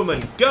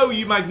riflemen. Go,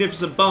 you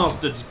magnificent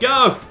bastards,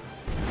 go!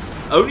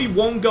 Only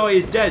one guy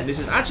is dead. This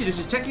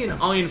is technically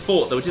an iron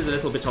fort, though it is a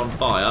little bit on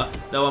fire.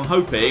 Though I'm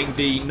hoping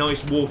the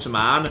nice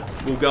waterman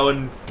will go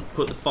and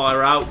put the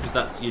fire out, because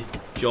that's your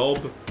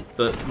job.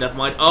 But never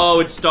mind. Oh,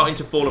 it's starting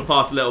to fall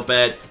apart a little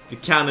bit. The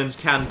cannons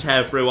can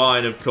tear through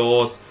iron, of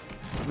course.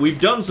 We've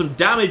done some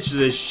damage to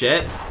this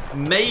ship.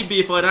 Maybe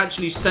if I'd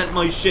actually sent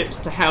my ships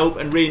to help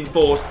and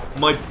reinforce,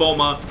 my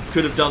bomber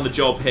could have done the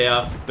job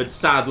here. But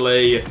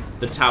sadly,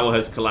 the tower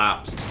has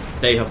collapsed.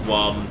 They have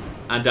won.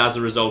 And as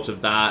a result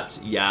of that,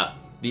 yeah,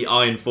 the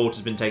iron fort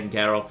has been taken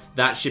care of.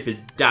 That ship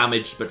is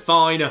damaged, but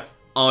fine.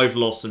 I've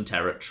lost some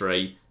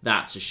territory.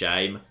 That's a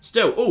shame.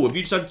 Still, oh, have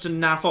you decided to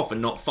naff off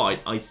and not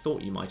fight? I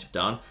thought you might have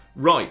done.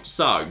 Right,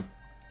 so,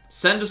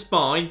 send a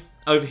spy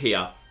over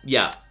here.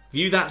 Yeah,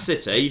 view that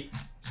city.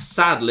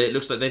 Sadly, it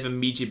looks like they've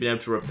immediately been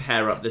able to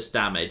repair up this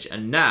damage.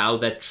 And now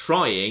they're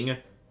trying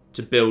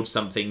to build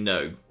something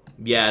new.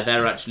 Yeah,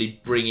 they're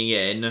actually bringing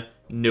in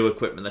new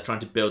equipment. They're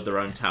trying to build their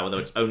own tower, though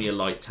it's only a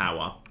light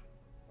tower.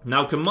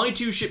 Now, can my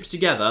two ships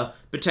together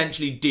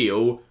potentially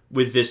deal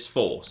with this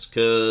force?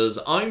 Because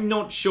I'm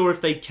not sure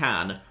if they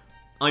can.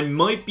 I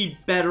might be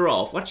better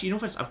off. Actually, you know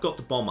what? I've got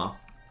the bomber.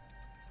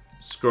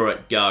 Screw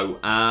it, go.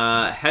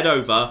 Head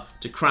over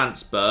to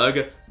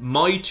Kranzberg.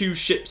 My two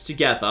ships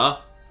together.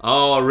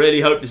 Oh, I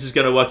really hope this is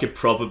going to work. It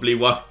probably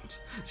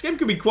won't. This game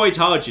can be quite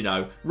hard, you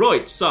know.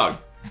 Right, so,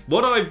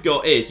 what I've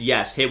got is,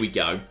 yes, here we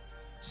go.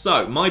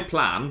 So, my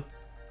plan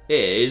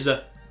is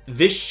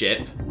this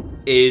ship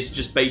is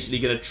just basically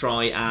going to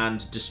try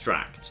and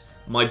distract.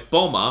 My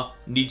bomber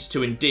needs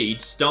to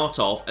indeed start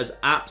off as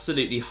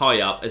absolutely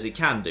high up as it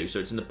can do. So,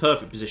 it's in the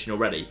perfect position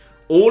already.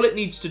 All it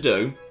needs to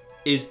do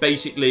is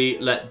basically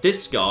let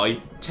this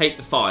guy take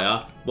the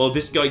fire while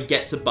this guy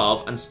gets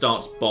above and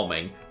starts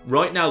bombing.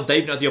 Right now,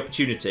 they've not had the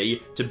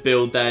opportunity to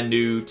build their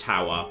new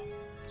tower.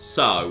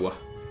 So,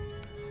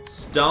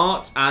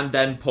 start and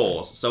then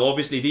pause. So,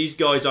 obviously, these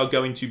guys are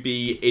going to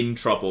be in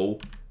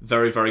trouble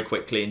very, very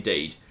quickly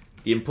indeed.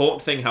 The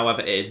important thing,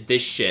 however, is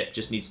this ship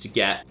just needs to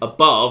get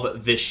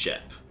above this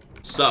ship.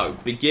 So,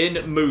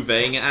 begin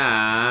moving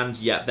and,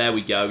 yeah, there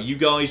we go. You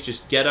guys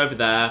just get over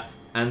there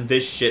and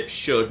this ship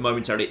should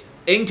momentarily...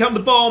 In come the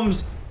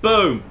bombs!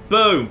 Boom,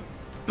 boom,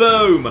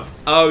 boom!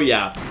 Oh,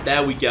 yeah,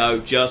 there we go.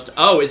 Just...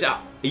 Oh,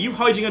 are you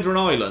hiding under an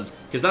island?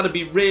 Because that'd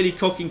be really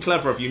cocky and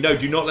clever of you. No,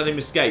 do not let him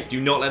escape.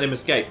 Do not let him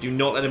escape. Do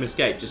not let him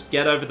escape. Just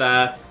get over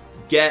there.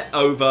 Get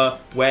over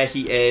where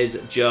he is.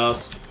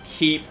 Just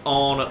keep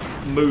on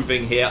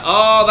moving here.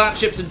 Oh, that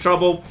ship's in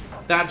trouble.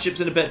 That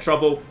ship's in a bit of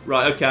trouble.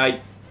 Right,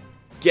 okay.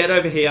 Get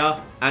over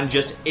here and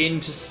just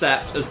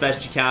intercept as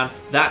best you can.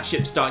 That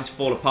ship's starting to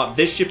fall apart.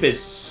 This ship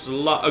is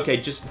slow. Okay,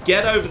 just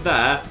get over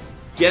there.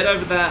 Get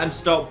over there and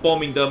start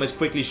bombing them as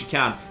quickly as you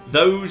can.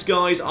 Those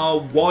guys are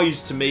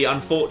wise to me,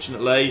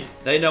 unfortunately.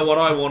 They know what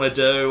I want to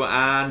do,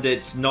 and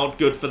it's not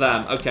good for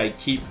them. Okay,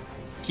 keep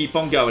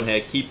on going here.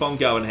 Keep on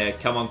going here.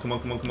 Come on, come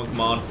on, come on, come on,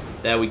 come on.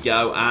 There we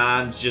go.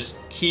 And just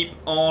keep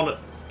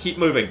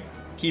moving.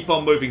 Keep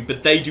on moving.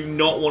 But they do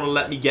not want to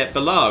let me get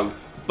below.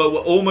 But we're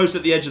almost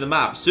at the edge of the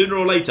map. Sooner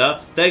or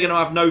later, they're going to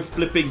have no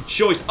flipping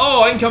choice.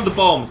 Oh, in come the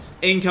bombs.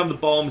 In come the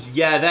bombs.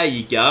 Yeah, there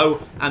you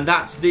go. And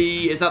that's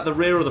the... Is that the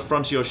rear or the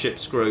front of your ship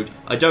screwed?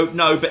 I don't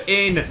know. But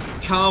in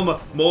come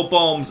more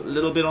bombs. A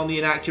little bit on the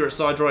inaccurate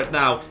side right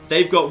now.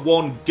 They've got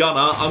one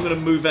gunner. I'm going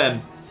to move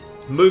in.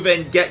 Move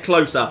in. Get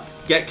closer.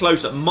 Get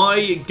closer.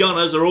 My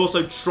gunners are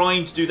also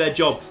trying to do their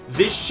job.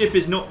 This ship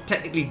is not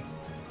technically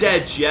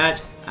dead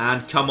yet.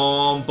 And come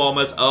on,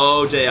 bombers.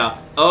 Oh, dear.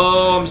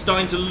 Oh, I'm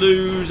starting to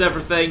lose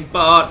everything.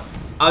 But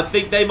I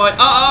think they might...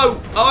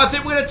 Uh-oh. Oh, I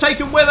think we're going to take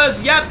them with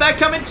us. Yep, they're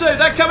coming too.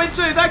 They're coming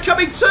too. They're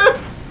coming too.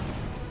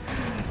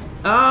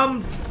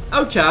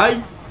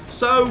 Okay.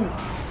 So,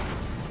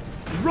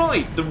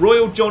 right. The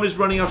Royal John is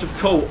running out of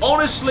coal.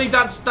 Honestly,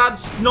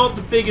 that's not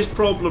the biggest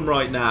problem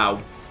right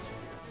now.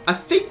 I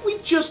think we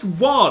just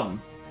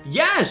won.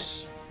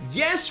 Yes.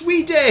 Yes,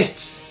 we did.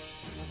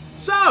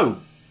 So...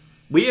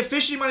 We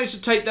officially managed to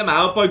take them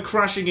out by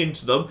crashing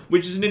into them,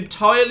 which is an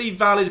entirely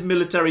valid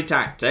military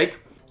tactic.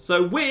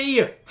 So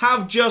we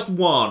have just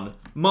won.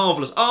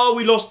 Marvellous. Oh,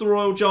 we lost the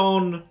Royal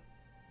John.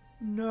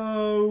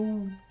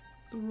 No.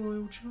 The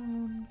Royal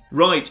John.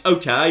 Right,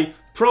 okay.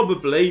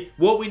 Probably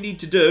what we need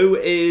to do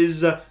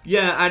is,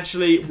 yeah,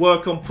 actually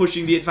work on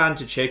pushing the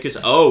advantage here. Because,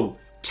 oh,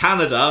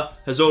 Canada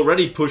has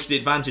already pushed the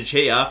advantage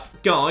here.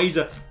 Guys...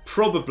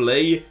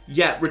 Probably,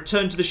 yeah,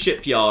 return to the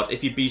shipyard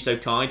if you'd be so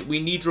kind.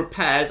 We need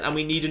repairs and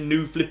we need a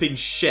new flipping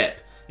ship.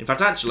 In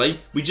fact,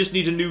 actually, we just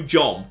need a new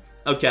John.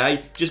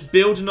 Okay, just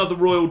build another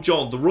Royal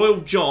John. The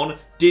Royal John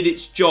did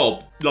its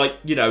job, like,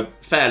 you know,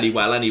 fairly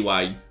well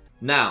anyway.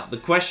 Now, the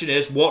question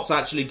is, what's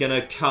actually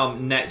going to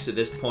come next at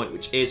this point,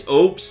 which is,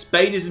 oh,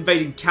 Spain is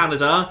invading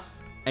Canada.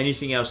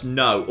 Anything else?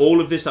 No. All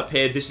of this up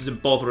here, this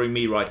isn't bothering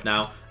me right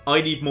now.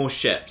 I need more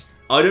ships.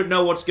 I don't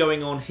know what's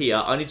going on here.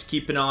 I need to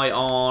keep an eye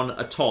on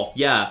Atoff.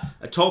 Yeah,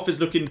 Atoff is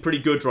looking pretty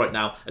good right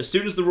now. As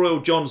soon as the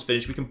Royal John's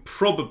finished, we can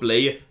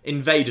probably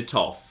invade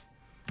Atoff.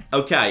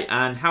 Okay,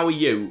 and how are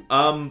you?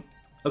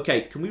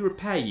 Okay, can we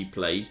repair you,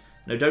 please?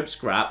 No, don't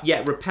scrap.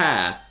 Yeah,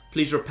 repair.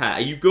 Please repair.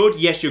 Are you good?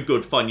 Yes, you're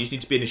good. Fine, you just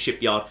need to be in a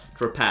shipyard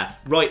to repair.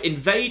 Right,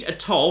 invade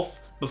Atoff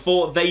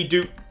before they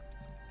do...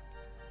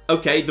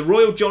 Okay, the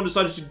Royal John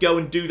decided to go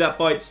and do that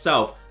by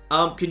itself.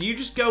 Can you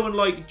just go and,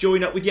 like,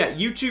 join up with... Yeah,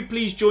 you two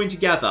please join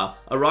together,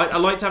 alright? I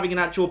liked having an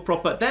actual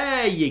proper...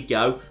 There you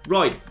go.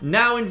 Right,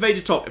 now invade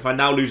Atoff. If I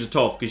now lose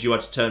Atoff because you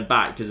had to turn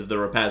back because of the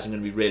repairs, I'm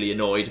going to be really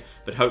annoyed.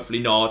 But hopefully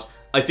not.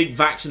 I think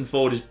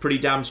Vaxenford is pretty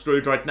damn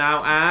screwed right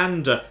now.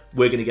 And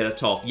we're going to get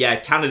Atoff. Yeah,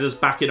 Canada's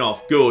backing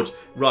off. Good.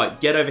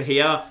 Right, get over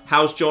here.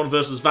 House John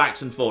versus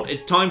Vaxenford.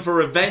 It's time for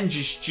revenge,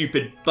 you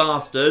stupid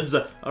bastards.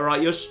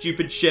 Alright, your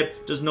stupid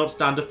ship does not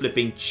stand a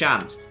flipping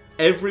chance.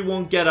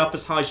 Everyone get up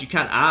as high as you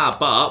can. Ah,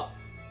 but...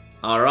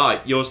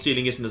 Alright, your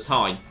ceiling isn't as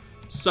high.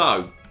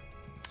 So,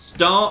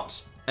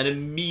 start and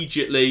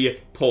immediately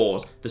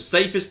pause. The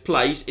safest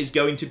place is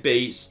going to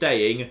be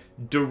staying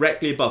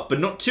directly above. But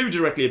not too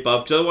directly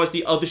above, because otherwise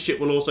the other ship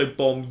will also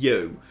bomb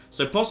you.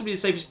 So possibly the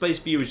safest place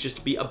for you is just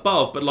to be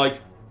above, but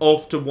like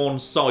off to one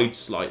side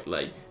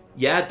slightly.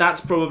 Yeah,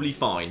 that's probably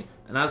fine.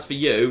 And as for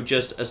you,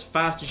 just as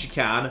fast as you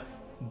can,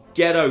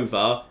 get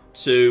over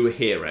to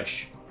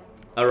here-ish.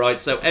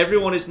 Alright, so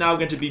everyone is now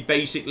going to be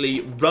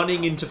basically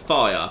running into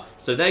fire.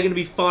 So they're going to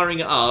be firing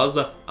at us.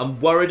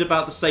 I'm worried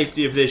about the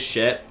safety of this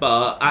ship,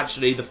 but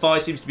actually the fire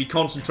seems to be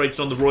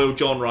concentrated on the Royal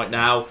John right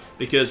now.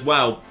 Because,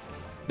 well,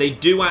 they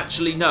do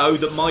actually know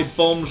that my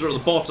bombs are at the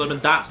bottom and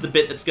that's the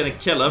bit that's going to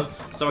kill them.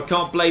 So I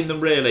can't blame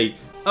them really.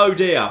 Oh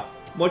dear.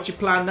 What's your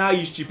plan now,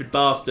 you stupid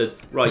bastards?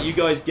 Right, you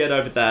guys get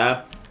over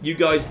there. You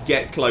guys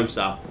get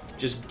closer.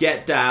 Just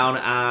get down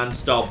and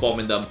start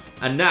bombing them.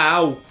 And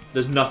now,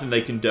 there's nothing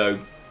they can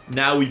do.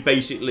 Now we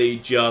basically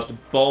just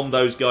bomb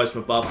those guys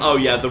from above. Oh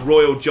yeah, the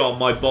Royal John,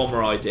 my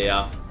bomber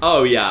idea.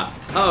 Oh yeah,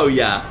 oh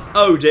yeah,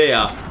 oh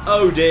dear,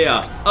 oh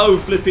dear, oh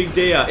flipping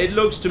dear. It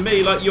looks to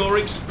me like you're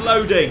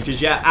exploding.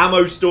 Because yeah,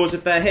 ammo stores,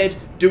 if they're hit,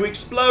 do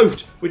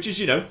explode. Which is,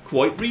 you know,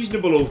 quite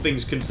reasonable, all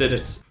things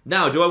considered.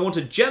 Now, do I want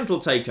a gentle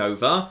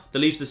takeover that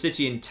leaves the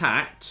city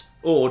intact?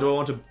 Or do I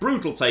want a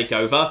brutal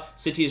takeover?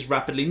 City is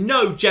rapidly...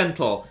 No,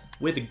 gentle.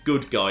 We're the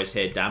good guys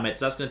here, damn it.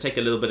 So that's going to take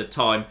a little bit of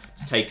time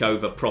to take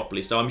over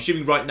properly. So I'm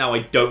assuming right now I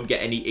don't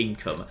get any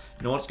income.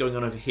 You know what's going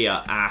on over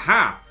here?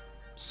 Aha!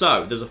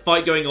 So, there's a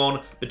fight going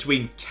on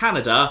between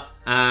Canada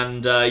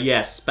and,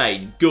 yeah,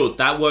 Spain. Good,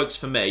 that works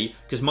for me,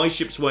 because my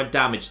ships weren't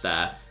damaged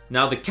there.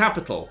 Now, the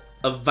capital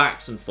of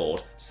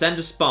Vaxenford. Send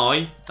a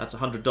spy. That's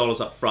 $100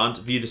 up front.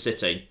 View the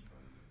city.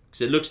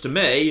 Because it looks to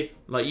me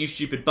like you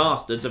stupid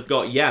bastards have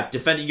got, yeah,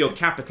 defending your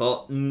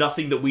capital,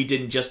 nothing that we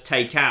didn't just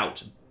take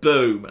out.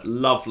 Boom.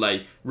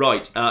 Lovely.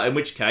 Right, in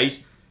which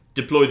case,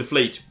 deploy the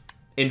fleet.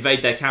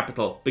 Invade their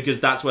capital, because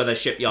that's where their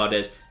shipyard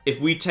is. If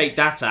we take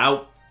that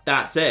out,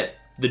 that's it.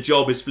 The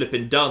job is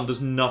flipping done. There's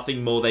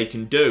nothing more they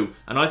can do.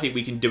 And I think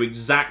we can do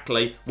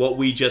exactly what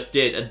we just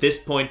did. At this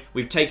point,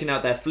 we've taken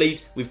out their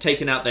fleet, we've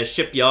taken out their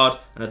shipyard,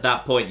 and at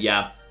that point,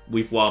 yeah,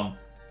 we've won.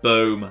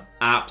 Boom.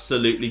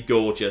 Absolutely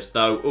gorgeous,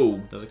 though.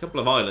 Ooh, there's a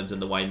couple of islands in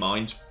the way,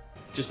 mind.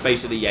 Just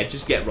basically, yeah,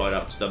 just get right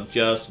up to them.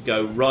 Just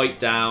go right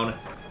down.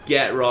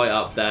 Get right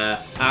up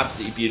there.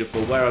 Absolutely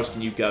beautiful. Where else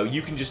can you go?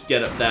 You can just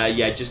get up there.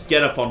 Yeah, just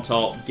get up on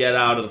top. Get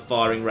out of the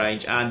firing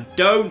range. And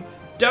don't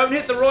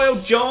hit the Royal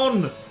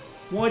John.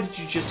 Why did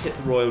you just hit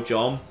the Royal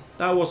John?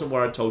 That wasn't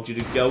where I told you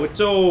to go at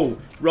all.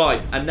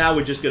 Right, and now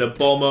we're just going to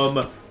bomb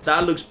them.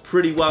 That looks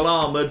pretty well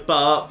armoured,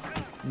 but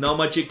not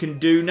much it can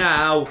do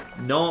now.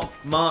 Not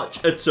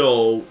much at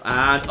all.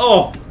 And,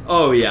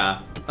 oh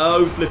yeah.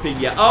 Oh, flipping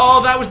yeah.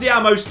 Oh, that was the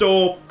ammo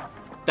store.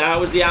 That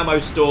was the ammo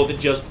store that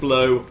just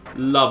blew.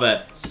 Love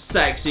it.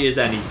 Sexy as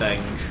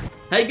anything.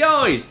 Hey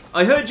guys,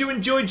 I heard you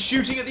enjoyed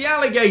shooting at the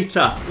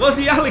alligator. Well,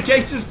 the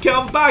alligator's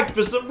come back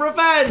for some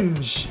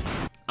revenge.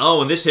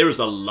 Oh, and this here is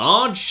a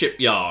large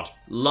shipyard.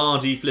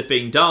 Lardy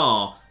flipping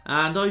dar.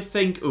 And I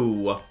think,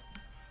 ooh,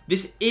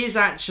 this is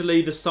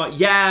actually the site.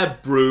 Yeah,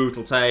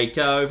 brutal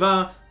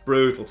takeover.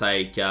 Brutal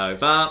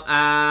takeover.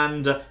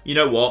 And you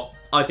know what?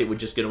 I think we're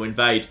just going to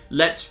invade.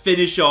 Let's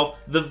finish off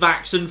the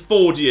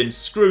Vaxenfordians.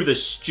 Screw the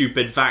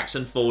stupid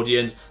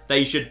Vaxenfordians.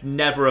 They should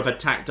never have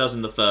attacked us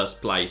in the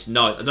first place.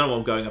 No, I don't know what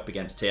I'm going up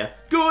against here.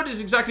 Good, it's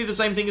exactly the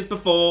same thing as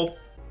before.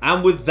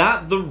 And with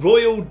that, the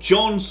Royal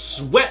John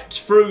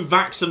swept through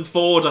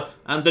Vaxenford,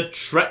 and the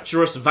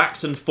treacherous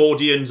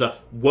Vaxenfordians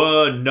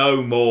were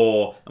no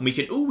more. And we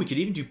can, ooh, we could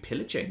even do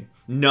pillaging.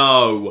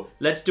 No,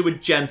 let's do a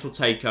gentle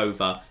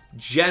takeover.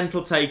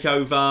 Gentle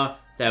takeover.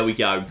 There we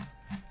go.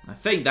 I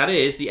think that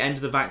is the end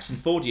of the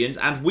Vaxenfordians,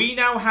 and we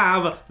now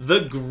have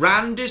the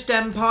grandest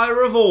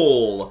empire of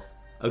all.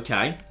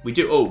 Okay, we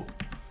do. Oh,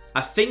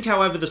 I think,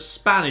 however, the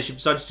Spanish have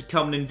decided to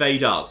come and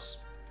invade us,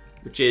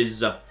 which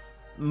is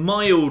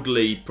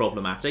mildly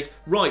problematic.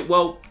 Right,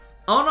 well,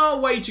 on our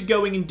way to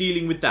going and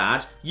dealing with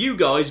that, you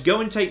guys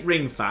go and take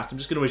Ringfast. I'm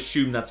just going to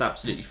assume that's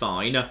absolutely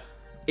fine.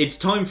 It's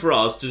time for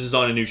us to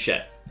design a new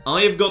ship.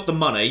 I have got the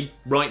money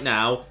right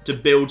now to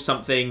build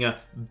something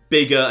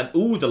bigger. And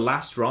ooh, the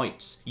Last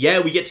Rites. Yeah,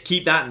 we get to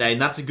keep that name.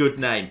 That's a good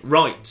name.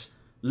 Right.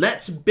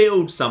 Let's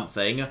build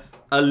something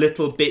a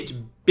little bit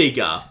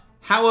bigger.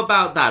 How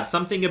about that?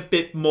 Something a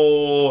bit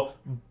more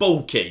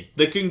bulky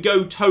that can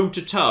go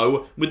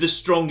toe-to-toe with the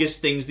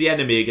strongest things the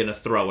enemy are going to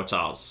throw at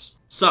us.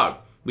 So,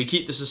 we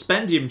keep the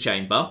suspendium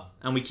chamber,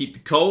 and we keep the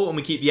coal, and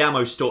we keep the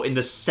ammo store in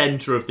the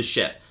centre of the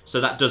ship,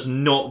 so that does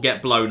not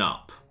get blown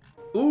up.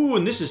 Ooh,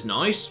 and this is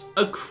nice.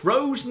 A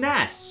crow's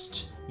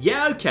nest.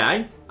 Yeah,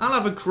 okay. I'll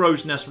have a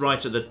crow's nest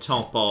right at the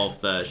top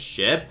of the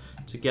ship,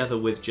 together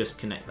with just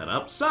connect that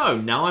up. So,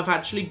 now I've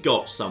actually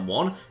got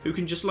someone who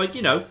can just, like,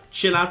 you know,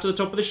 chill out to the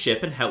top of the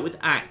ship and help with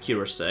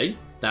accuracy.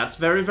 That's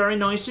very, very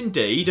nice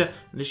indeed. And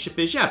this ship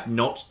is, yeah,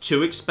 not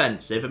too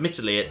expensive.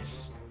 Admittedly,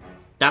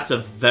 that's a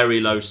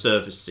very low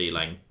service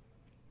ceiling.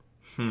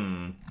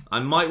 I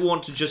might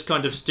want to just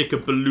kind of stick a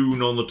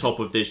balloon on the top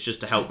of this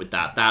just to help with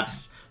that.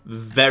 That's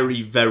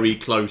very, very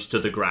close to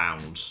the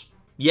ground.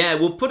 Yeah,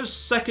 we'll put a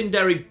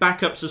secondary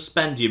backup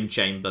suspendium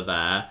chamber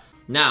there.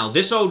 Now,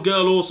 this old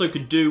girl also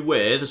could do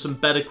with some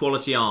better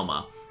quality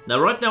armour.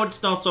 Now, right now it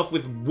starts off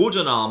with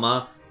wooden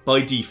armour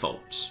by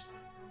default.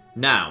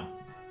 Now,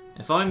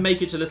 if I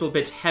make it a little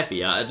bit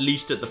heavier, at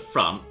least at the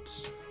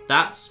front,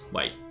 that's...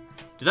 Wait,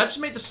 did that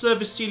just make the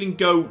service ceiling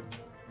go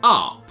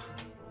up?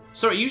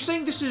 Sorry, are you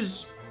saying this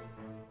is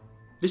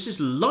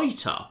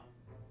lighter?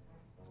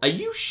 Are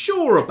you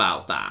sure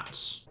about that?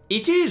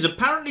 It is.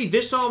 Apparently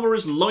this armour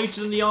is lighter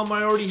than the armour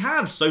I already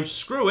had, so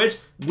screw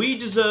it. We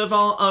deserve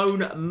our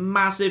own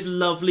massive,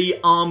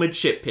 lovely armoured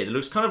ship here. It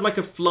looks kind of like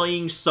a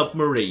flying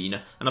submarine,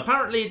 and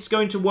apparently it's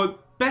going to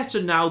work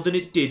better now than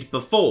it did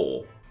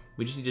before.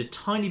 We just need a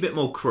tiny bit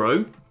more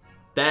crew.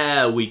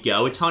 There we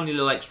go. A tiny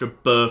little extra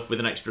berth with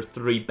an extra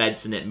 3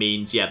 beds in it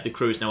means, yeah, the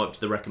crew is now up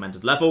to the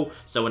recommended level,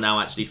 so we're now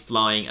actually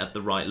flying at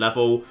the right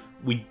level.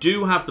 we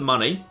do have the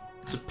money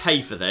to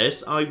pay for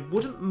this. I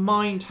wouldn't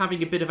mind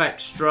having a bit of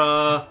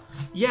extra...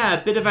 Yeah,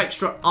 a bit of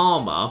extra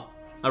armour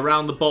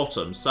around the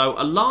bottom. So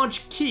a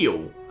large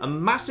keel, a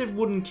massive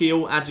wooden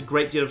keel, adds a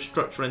great deal of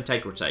structural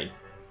integrity.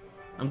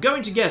 I'm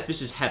going to guess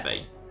this is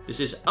heavy. This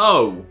is...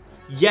 Oh,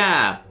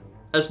 yeah.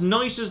 As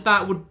nice as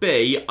that would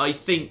be, I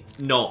think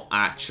not,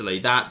 actually.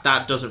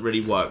 That doesn't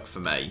really work for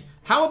me.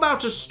 How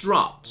about a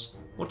strut?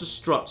 What do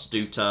struts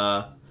do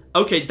to...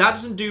 Okay, that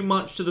doesn't do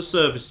much to the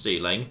surface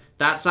ceiling.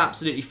 That's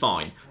absolutely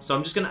fine. So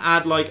I'm just going to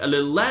add like a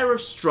little layer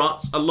of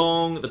struts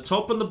along the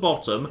top and the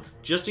bottom,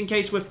 just in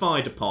case we're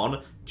fired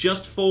upon,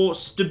 just for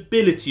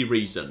stability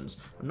reasons.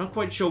 I'm not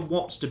quite sure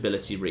what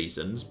stability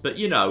reasons, but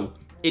you know,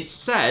 it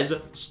says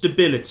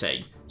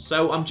stability.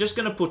 So I'm just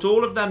going to put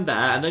all of them there,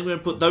 and then I'm going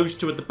to put those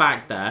two at the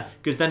back there,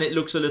 because then it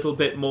looks a little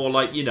bit more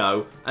like, you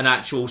know, an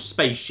actual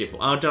spaceship.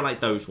 I don't like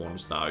those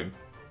ones, though.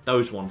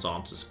 Those ones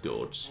aren't as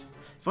good.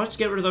 If I was to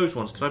get rid of those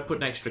ones, could I put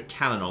an extra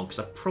cannon on? Because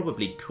I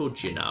probably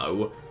could, you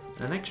know.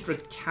 An extra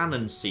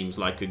cannon seems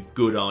like a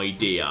good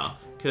idea.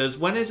 Because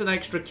when is an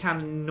extra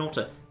cannon not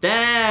a...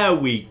 There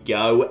we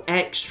go!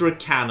 Extra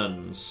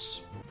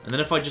cannons. And then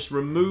if I just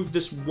remove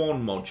this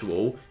one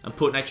module and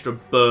put an extra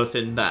berth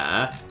in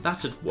there,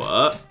 that'd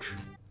work.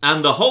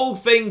 And the whole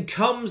thing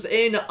comes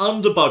in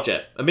under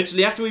budget.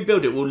 Admittedly, after we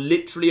build it, we'll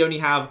literally only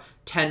have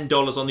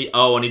 $10 on the...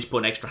 Oh, I need to put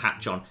an extra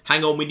hatch on.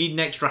 Hang on, we need an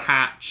extra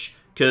hatch.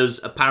 Because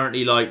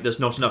apparently, like, there's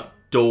not enough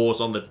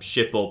doors on the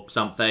ship or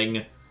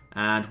something.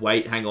 And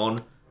wait, hang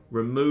on.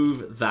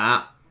 Remove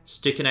that.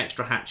 Stick an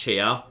extra hatch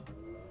here.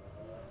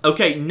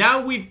 Okay,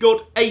 now we've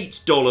got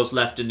 $8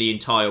 left in the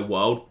entire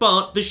world,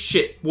 but the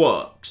ship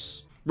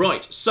works.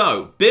 Right,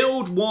 so,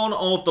 build one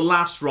of the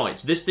last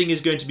rights. This thing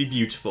is going to be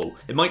beautiful.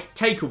 It might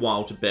take a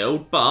while to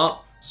build,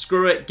 but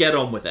screw it, get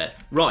on with it.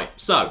 Right,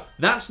 so,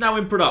 that's now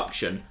in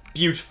production.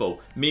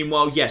 Beautiful.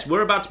 Meanwhile, yes,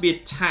 we're about to be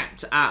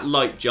attacked at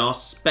Lightjar.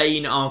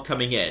 Spain are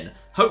coming in.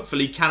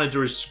 Hopefully,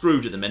 Canada is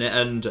screwed at the minute,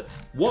 and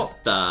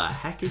what the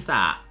heck is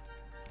that?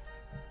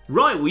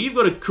 Right, well, you've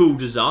got a cool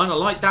design. I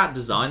like that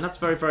design. That's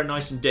very, very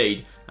nice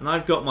indeed. And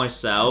I've got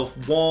myself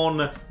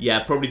one,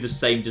 yeah, probably the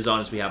same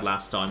design as we had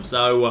last time.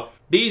 So,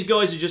 these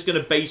guys are just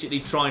going to basically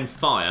try and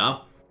fire.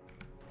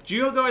 Do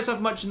you guys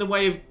have much in the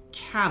way of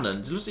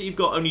cannons? It looks like you've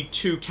got only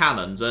 2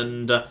 cannons,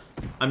 and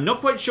I'm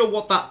not quite sure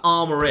what that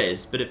armor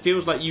is, but it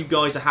feels like you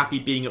guys are happy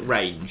being at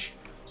range.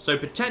 So,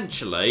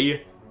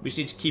 potentially... We just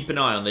need to keep an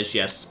eye on this,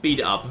 yes. Speed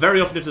it up. Very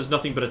often if there's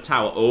nothing but a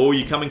tower. Oh,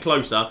 you're coming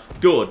closer.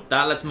 Good.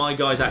 That lets my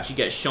guys actually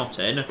get shot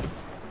in.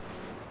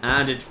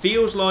 And it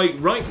feels like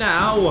right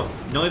now,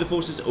 neither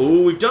forces...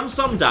 Oh, we've done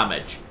some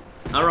damage.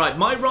 Alright,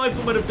 my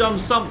riflemen have done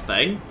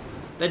something.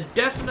 They're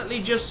definitely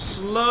just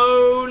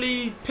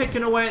slowly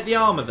picking away at the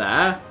armor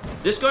there.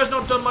 This guy's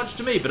not done much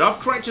to me, but I've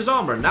cracked his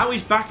armor and now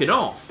he's backing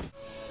off.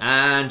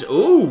 And,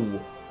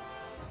 ooh.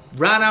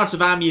 Ran out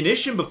of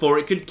ammunition before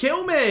it could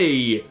kill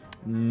me.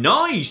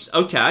 Nice!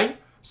 Okay,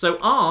 so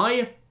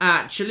I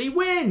actually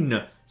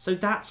win. So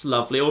that's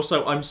lovely.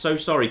 Also, I'm so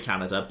sorry,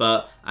 Canada,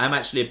 but I'm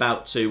actually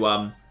about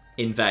to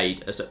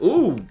invade. So,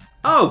 ooh!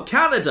 Oh,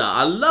 Canada!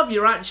 I love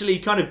your actually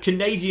kind of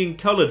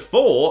Canadian-coloured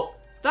fort.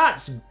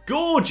 That's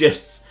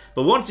gorgeous!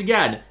 But once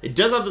again, it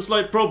does have the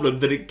slight problem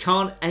that it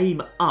can't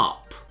aim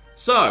up.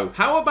 So,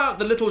 how about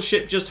the little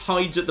ship just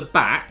hides at the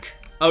back?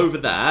 Over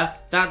there.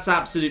 That's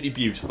absolutely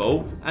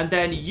beautiful. And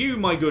then you,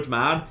 my good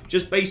man,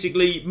 just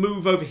basically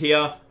move over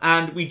here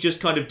and we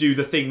just kind of do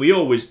the thing we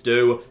always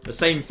do. The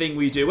same thing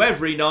we do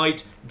every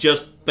night.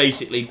 Just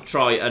basically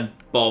try and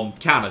bomb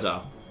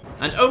Canada.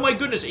 And oh my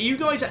goodness, you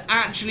guys are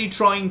actually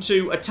trying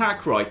to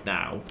attack right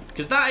now.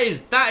 Because that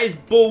is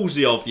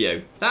ballsy of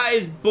you. That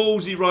is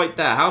ballsy right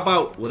there. How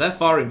about... Well, they're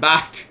firing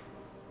back.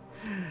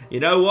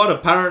 You know what?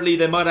 Apparently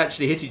they might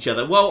actually hit each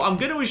other. Well, I'm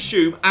going to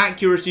assume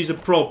accuracy is a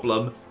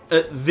problem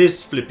at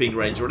this flipping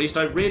range, or at least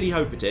I really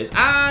hope it is.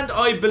 And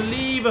I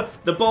believe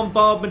the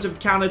bombardment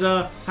of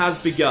Canada has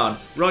begun.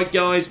 Right,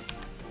 guys,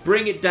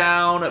 bring it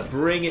down,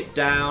 bring it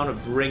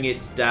down, bring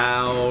it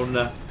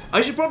down. I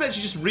should probably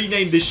actually just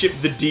rename this ship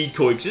the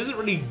Decoy, because it doesn't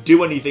really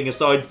do anything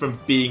aside from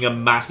being a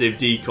massive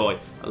decoy.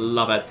 I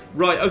love it.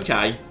 Right,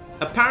 okay.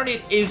 Apparently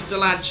it is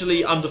still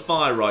actually under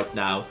fire right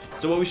now.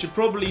 So what we should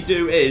probably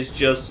do is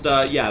just,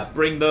 yeah,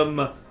 bring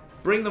them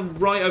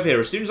right over here.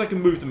 As soon as I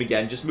can move them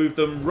again, just move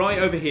them right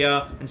over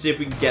here and see if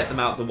we can get them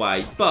out of the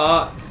way.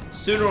 But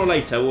sooner or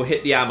later, we'll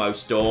hit the ammo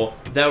store.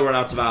 They'll run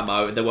out of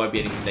ammo and there won't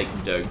be anything they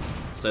can do.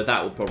 So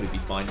that will probably be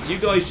fine. So you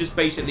guys just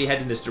basically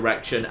head in this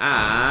direction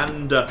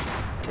and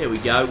here we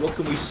go. What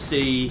can we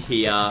see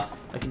here?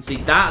 I can see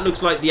that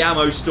looks like the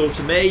ammo store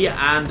to me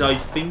and I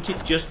think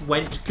it just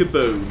went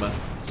kaboom.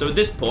 So at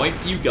this point,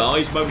 you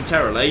guys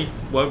momentarily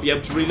won't be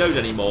able to reload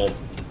anymore.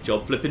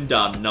 Job flipping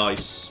done.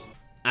 Nice.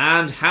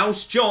 And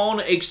House John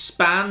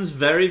expands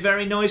very,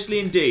 very nicely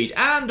indeed.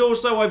 And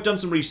also, I've done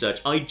some research.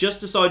 I just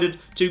decided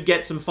to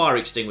get some fire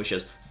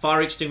extinguishers.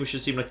 Fire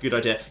extinguishers seem like a good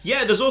idea.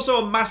 Yeah, there's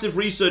also a massive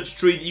research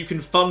tree that you can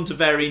fund to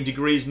varying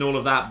degrees and all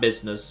of that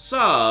business.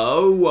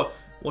 So,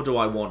 what do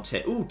I want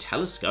here? Ooh,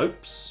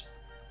 telescopes.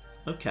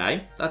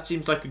 Okay, that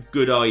seems like a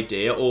good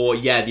idea. Or,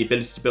 yeah, the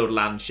ability to build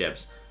land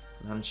ships.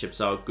 Land ships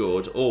are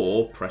good.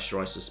 Or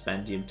pressurized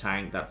suspendium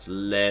tank. That's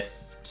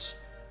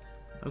lift.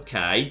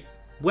 Okay.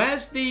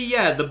 Where's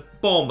the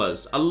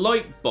bombers? I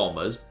like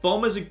bombers.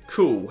 Bombers are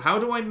cool. How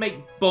do I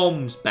make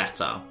bombs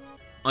better?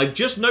 I've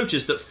just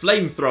noticed that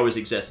flamethrowers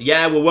exist.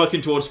 Yeah, we're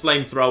working towards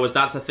flamethrowers.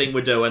 That's a thing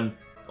we're doing.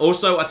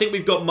 Also, I think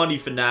we've got money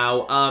for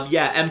now.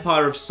 Yeah,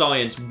 Empire of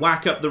Science.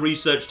 Whack up the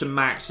research to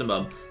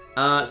maximum.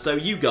 So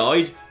you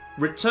guys,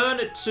 return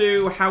it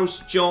to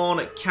House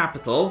John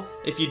Capital,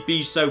 if you'd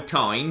be so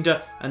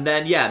kind. And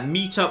then, yeah,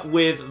 meet up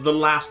with the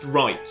last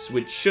rites,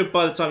 which should,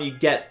 by the time you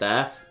get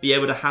there, be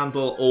able to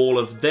handle all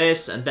of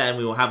this. And then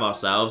we will have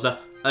ourselves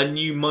a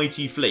new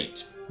mighty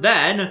fleet.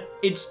 Then,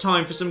 it's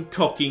time for some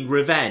cocking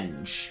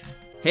revenge.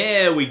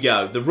 Here we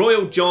go. The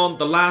Royal John,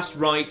 the last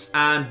rites,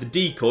 and the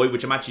decoy,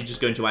 which I'm actually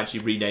just going to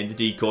rename the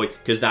decoy,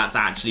 because that's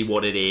actually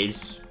what it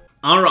is.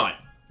 Alright,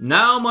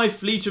 now my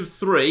fleet of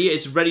 3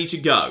 is ready to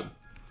go.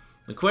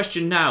 The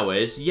question now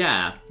is,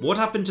 yeah, what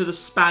happened to the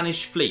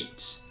Spanish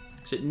fleet?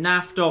 Because it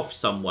naffed off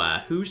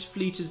somewhere. Whose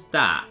fleet is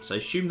that? I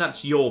assume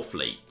that's your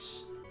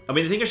fleet. I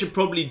mean, the thing I should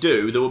probably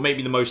do that would make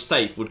me the most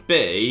safe would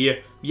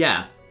be,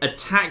 yeah,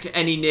 attack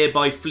any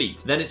nearby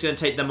fleet. Then it's going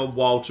to take them a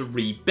while to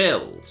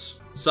rebuild.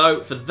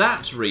 So, for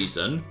that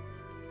reason,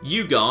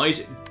 you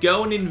guys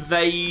go and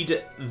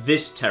invade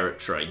this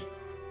territory.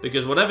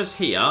 Because whatever's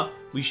here,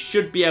 we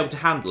should be able to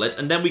handle it,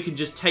 and then we can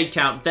just take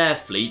out their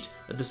fleet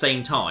at the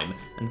same time.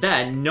 And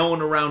then, no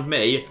one around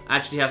me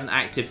actually has an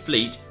active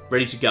fleet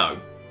ready to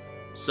go.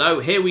 So,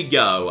 here we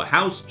go.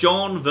 House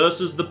John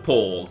versus the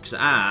Porgs,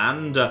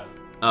 and...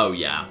 oh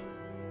yeah,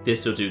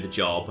 this'll do the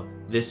job.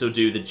 This'll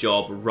do the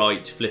job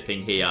right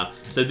flipping here.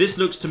 So this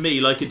looks to me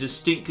like a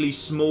distinctly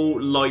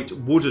small, light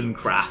wooden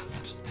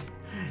craft.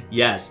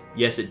 Yes,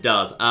 yes it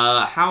does.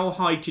 How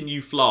high can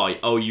you fly?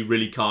 Oh, you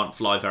really can't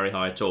fly very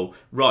high at all.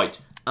 Right,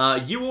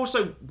 you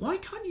also... why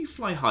can't you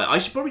fly high? I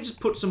should probably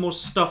just put some more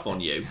stuff on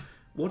you.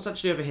 What's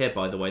actually over here,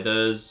 by the way?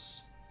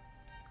 There's...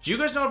 do you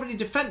guys not have any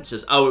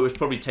defences? Oh, it was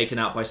probably taken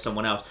out by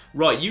someone else.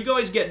 Right, you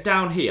guys get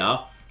down here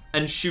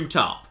and shoot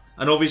up.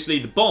 And obviously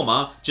the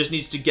bomber just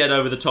needs to get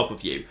over the top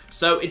of you.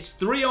 So it's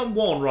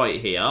 3-on-1 right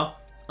here.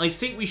 I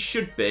think we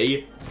should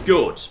be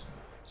good.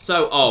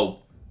 So,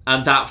 oh,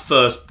 and that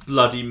first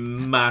bloody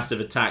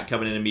massive attack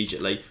coming in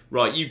immediately.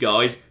 Right, you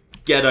guys,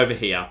 get over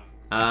here.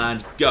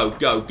 And go,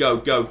 go, go,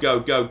 go,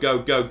 go, go, go,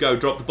 go, go.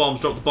 Drop the bombs,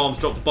 drop the bombs,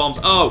 drop the bombs.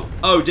 Oh,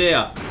 oh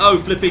dear. Oh,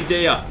 flipping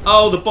dear.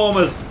 Oh, the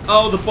bombers.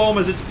 Oh, the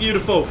bombers. It's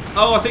beautiful.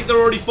 Oh, I think they're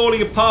already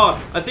falling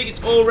apart. I think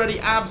it's already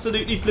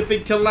absolutely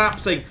flipping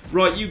collapsing.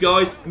 Right, you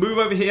guys, move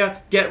over here.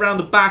 Get around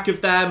the back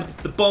of them.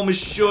 The bombers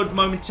should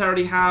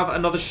momentarily have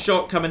another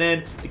shot coming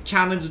in. The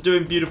cannons are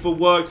doing beautiful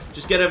work.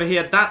 Just get over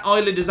here. That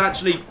island is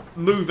actually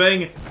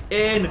moving.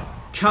 In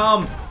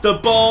come the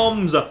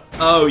bombs.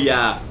 Oh,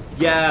 yeah.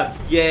 Yeah,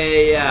 yeah,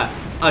 yeah, yeah.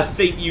 I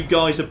think you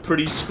guys are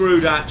pretty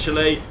screwed,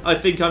 actually. I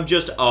think I'm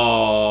just...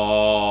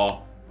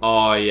 oh,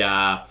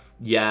 yeah.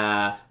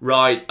 Yeah,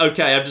 right.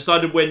 Okay, I've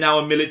decided we're now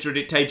a military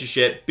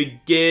dictatorship.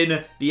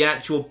 Begin the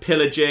actual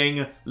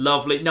pillaging.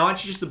 Lovely. No,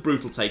 actually just the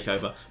brutal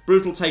takeover.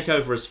 Brutal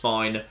takeover is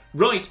fine.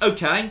 Right,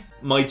 okay.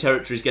 My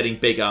territory's getting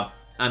bigger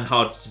and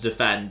harder to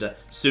defend.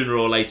 Sooner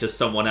or later,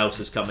 someone else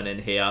is coming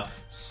in here.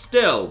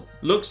 Still,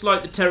 looks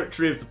like the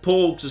territory of the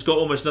Porgs has got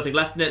almost nothing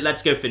left in it.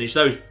 Let's go finish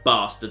those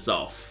bastards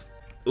off.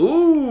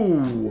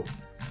 Ooh!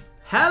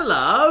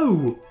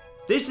 Hello!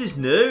 This is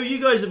new.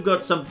 You guys have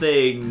got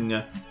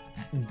something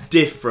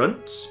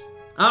different.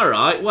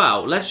 Alright,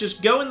 well, let's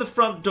just go in the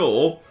front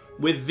door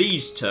with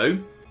these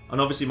two.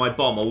 And obviously my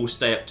bomber will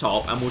stay up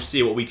top and we'll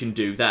see what we can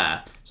do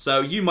there.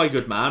 So, you, my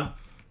good man,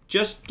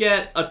 just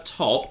get a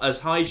top as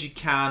high as you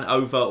can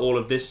over all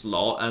of this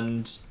lot,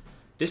 and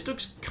this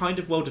looks kind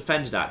of well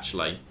defended,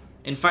 actually.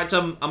 In fact,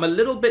 I'm a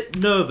little bit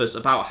nervous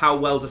about how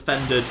well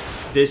defended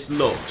this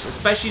looks,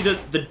 especially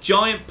the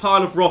giant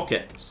pile of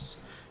rockets.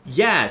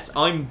 Yes,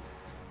 I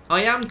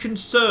am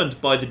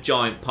concerned by the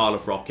giant pile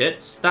of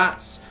rockets.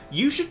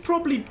 You should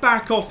probably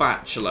back off,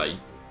 actually.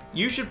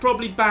 You should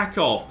probably back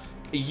off.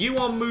 You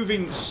are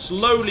moving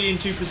slowly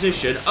into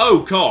position.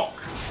 Oh, cock.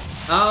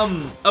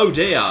 Oh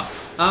dear.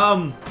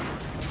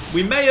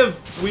 We may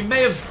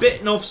have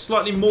bitten off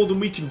slightly more than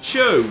we can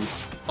chew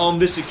on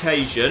this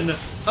occasion.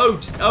 Oh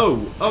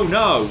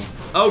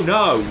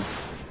no.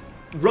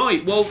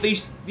 Right, well,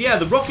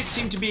 the rockets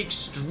seem to be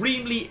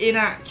extremely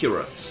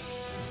inaccurate.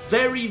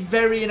 Very,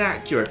 very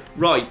inaccurate.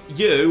 Right,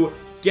 you,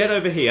 get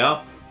over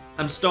here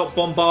and start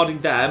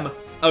bombarding them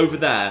over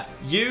there.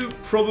 You,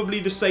 probably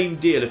the same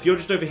deal. If you're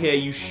just over here,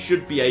 you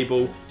should be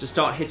able to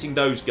start hitting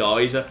those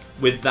guys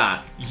with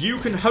that. You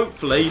can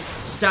hopefully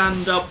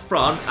stand up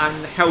front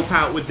and help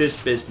out with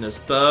this business,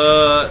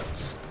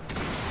 but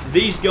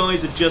these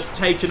guys are just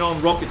taking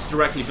on rockets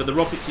directly, but the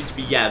rockets seem to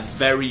be, yeah,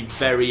 very,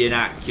 very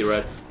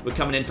inaccurate. We're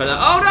coming in for that.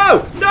 Oh,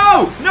 no!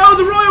 No! No,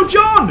 the Royal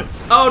John!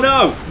 Oh,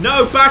 no!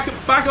 No, back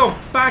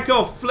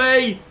off!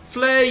 Flee!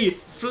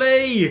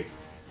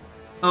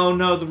 Oh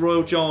no, the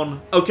Royal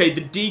John. Okay,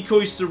 the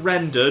decoy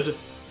surrendered.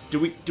 Do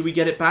we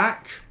get it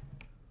back?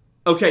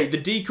 Okay, the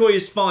decoy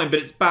is fine, but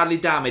it's badly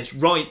damaged.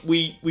 Right,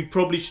 we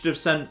probably should have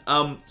sent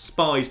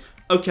spies.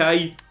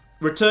 Okay,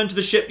 return to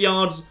the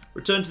shipyards.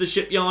 Return to the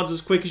shipyards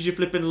as quick as you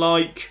flipping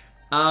like.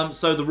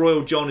 So the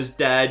Royal John is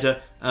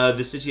dead.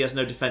 The city has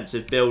no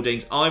defensive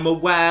buildings. I'm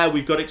aware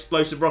we've got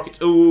explosive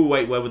rockets. Ooh,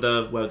 wait, where were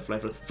the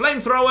flamethrowers?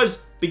 Flamethrowers!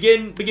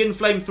 Begin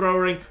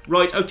flamethrowering.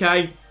 Right,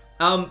 okay.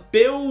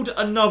 Build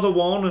another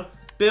one.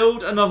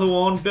 Build another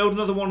one. Build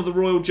another one of the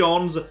Royal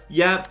Johns.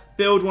 Yep,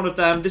 build one of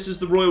them. This is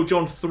the Royal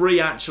John 3,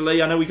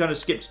 actually. I know we kind of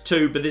skipped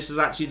 2, but this is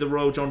actually the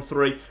Royal John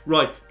 3.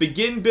 Right,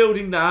 begin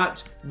building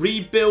that.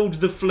 Rebuild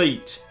the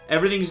fleet.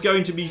 Everything's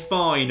going to be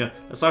fine.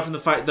 Aside from the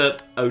fact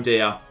that, oh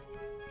dear,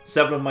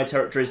 several of my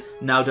territories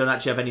now don't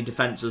actually have any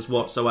defences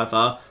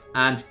whatsoever.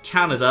 And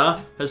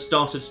Canada has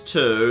started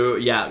to...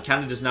 Yeah,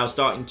 Canada's now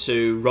starting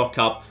to rock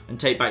up and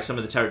take back some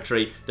of the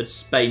territory that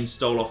Spain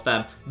stole off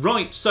them.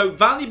 Right, so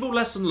valuable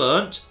lesson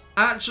learnt.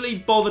 Actually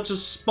bother to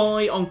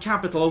spy on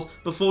capitals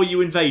before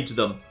you invade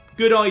them.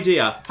 Good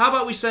idea. How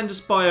about we send a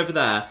spy over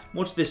there?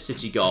 What's this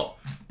city got?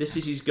 This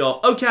city's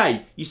got...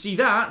 Okay, you see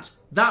that?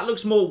 That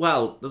looks more...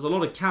 Well, there's a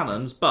lot of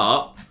cannons,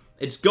 but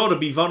it's got to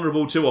be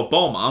vulnerable to a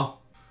bomber.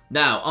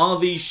 Now, are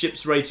these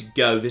ships ready to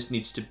go? This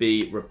needs to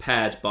be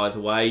repaired, by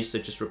the way, so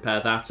just repair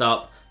that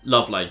up.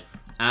 Lovely.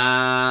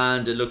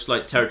 And it looks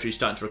like territory's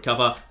starting to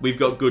recover. We've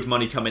got good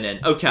money coming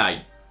in.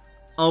 Okay.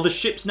 Are the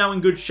ships now in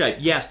good shape?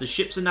 Yes, the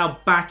ships are now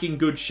back in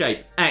good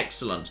shape.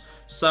 Excellent.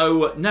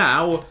 So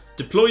now,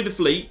 deploy the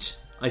fleet.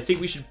 I think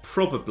we should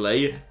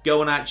probably go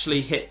and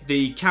actually hit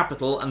the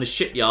capital and the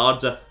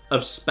shipyards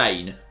of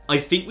Spain. I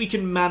think we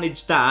can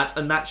manage that,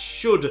 and that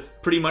should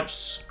pretty much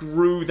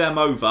screw them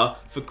over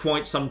for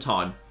quite some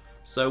time.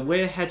 So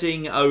we're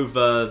heading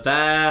over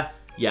there.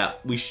 Yeah,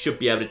 we should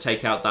be able to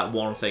take out that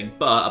one thing.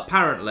 But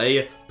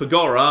apparently,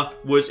 Pagora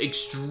was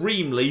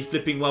extremely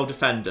flipping well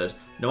defended.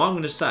 Now, I'm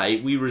going to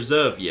say we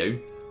reserve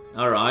you.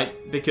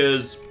 Alright,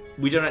 because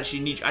we don't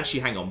actually need... Actually,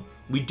 hang on.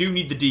 We do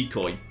need the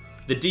decoy.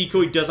 The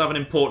decoy does have an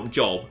important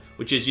job,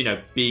 which is, you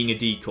know, being a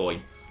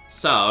decoy.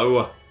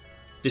 So,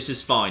 this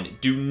is fine.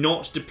 Do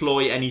not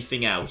deploy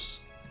anything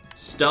else.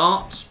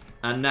 Start...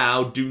 And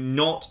now, do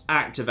not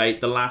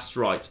activate the last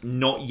rights.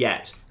 Not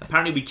yet.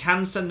 Apparently, we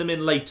can send them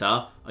in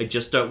later. I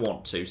just don't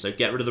want to. So,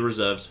 get rid of the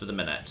reserves for the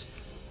minute.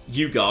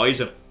 You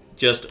guys,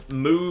 just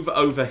move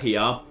over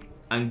here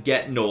and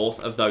get north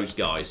of those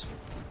guys.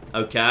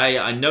 Okay,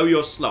 I know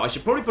you're slow. I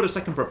should probably put a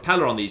second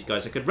propeller on these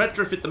guys. I could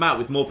retrofit them out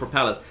with more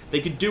propellers.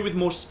 They could do with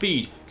more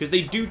speed, because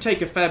they do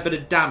take a fair bit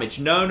of damage.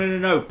 No, no, no,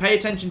 no. Pay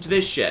attention to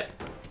this ship.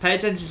 Pay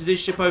attention to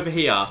this ship over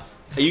here.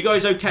 Are you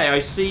guys okay? I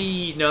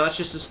see... No, that's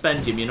just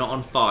suspendium. You're not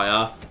on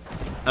fire.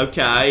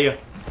 Okay.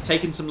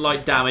 Taking some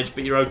light damage,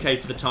 but you're okay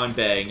for the time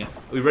being. Are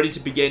we ready to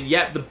begin?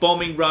 Yep, the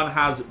bombing run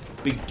has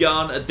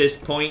begun at this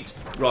point.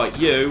 Right,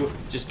 you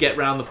just get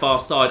round the far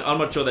side. I'm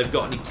not sure they've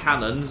got any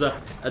cannons at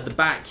the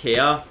back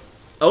here.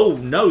 Oh,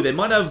 no, they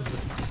might have...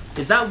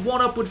 Is that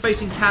one upward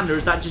facing cannon, or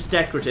is that just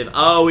decorative?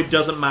 Oh, it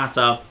doesn't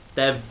matter.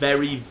 They're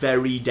very,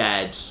 very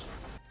dead.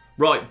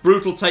 Right,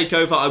 brutal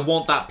takeover. I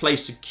want that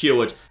place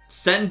secured.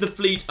 Send the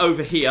fleet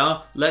over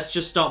here. Let's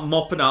just start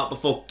mopping up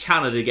before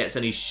Canada gets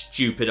any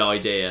stupid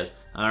ideas.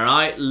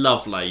 Alright,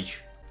 lovely.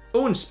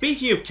 Oh, and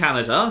speaking of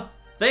Canada,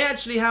 they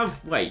actually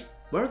have... Wait,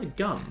 where are the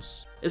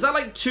guns? Is that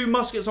like 2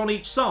 muskets on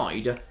each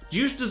side? Did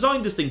you just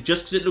design this thing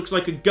just because it looks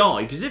like a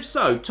guy? Because if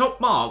so,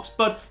 top marks,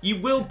 but you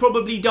will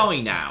probably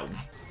die now.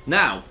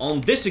 Now,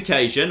 on this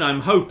occasion,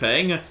 I'm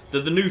hoping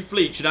that the new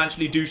fleet should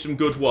actually do some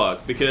good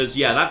work. Because,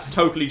 yeah, that's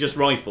totally just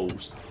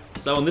rifles.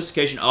 So on this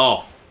occasion...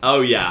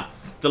 Oh yeah.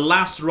 The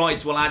last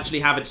right will actually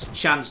have its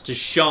chance to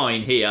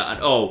shine here. And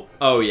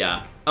oh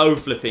yeah. Oh,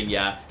 flipping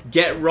yeah.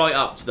 Get right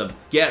up to them.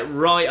 Get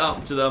right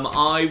up to them.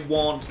 I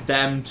want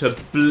them to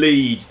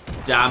bleed.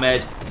 Damn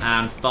it.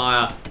 And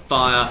fire,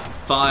 fire,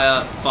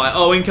 fire, fire.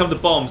 Oh, in come the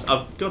bombs.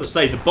 I've got to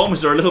say, the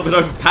bombers are a little bit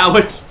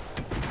overpowered.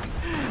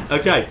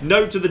 Okay,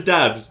 note to the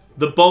devs.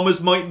 The bombers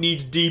might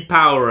need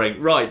depowering.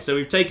 Right, so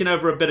we've taken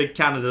over a bit of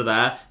Canada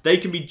there. They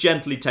can be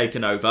gently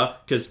taken over,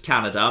 because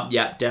Canada,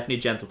 yeah, definitely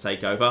gentle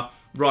takeover.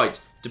 Right,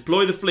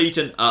 deploy the fleet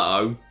and...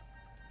 Uh-oh.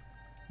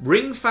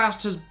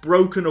 Ringfast has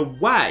broken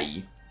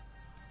away.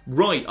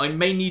 Right, I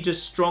may need a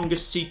stronger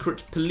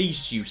secret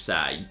police, you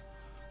say.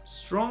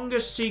 Stronger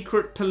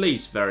secret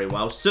police, very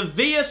well.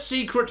 Severe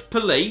secret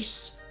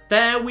police.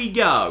 There we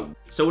go.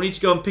 So we need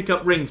to go and pick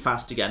up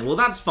Ringfast again. Well,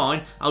 that's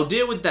fine. I'll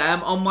deal with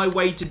them on my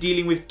way to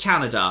dealing with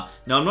Canada.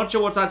 Now, I'm not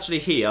sure what's actually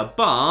here,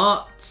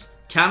 but...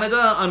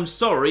 Canada, I'm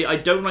sorry. I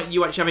don't like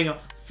you actually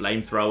having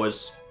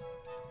flamethrowers.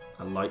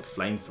 I like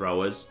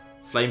flamethrowers.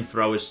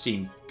 Flamethrowers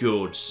seem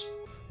good.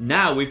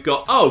 Now we've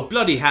got... Oh,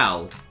 bloody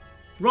hell.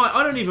 Right,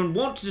 I don't even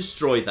want to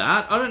destroy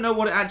that. I don't know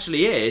what it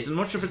actually is. I'm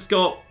not sure if it's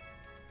got...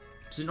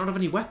 Does it not have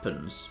any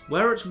weapons?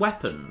 Where are its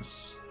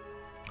weapons?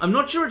 I'm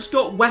not sure it's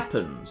got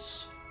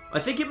weapons. I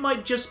think it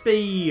might just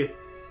be...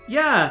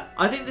 Yeah,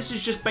 I think this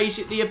is just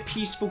basically a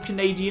peaceful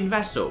Canadian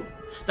vessel.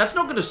 That's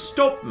not going to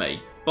stop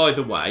me, by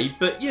the way,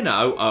 but, you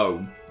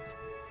know,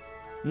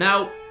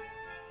 Now,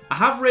 I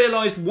have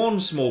realised one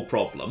small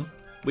problem.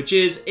 which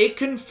is it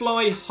can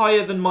fly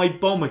higher than my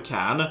bomber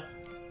can.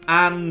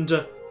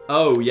 And,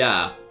 oh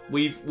yeah,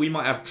 we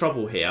might have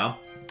trouble here.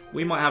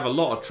 We might have a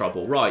lot of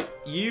trouble. Right,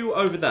 you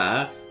over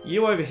there,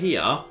 you over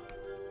here.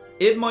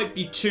 It might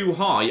be too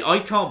high. I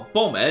can't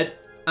bomb it,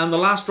 and the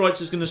last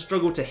right's is going to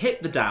struggle to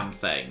hit the damn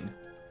thing.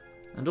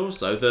 And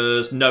also,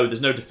 there's no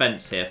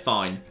defense here.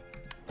 Fine.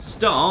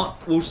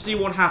 Start. We'll see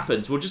what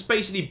happens. We'll just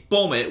basically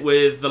bomb it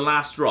with the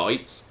last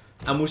rights,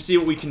 and we'll see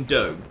what we can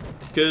do.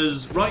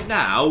 Because right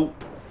now,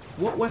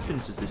 what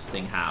weapons does this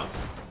thing have?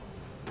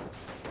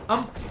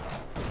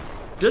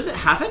 Does it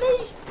have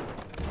any?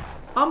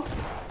 I'm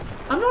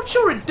not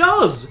sure it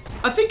does.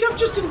 I think I've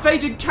just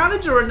invaded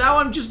Canada and now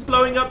I'm just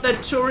blowing up their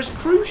tourist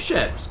cruise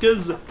ships.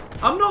 Because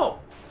I'm not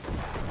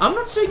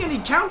seeing any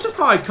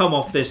counterfire come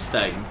off this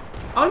thing.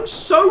 I'm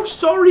so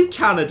sorry,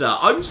 Canada.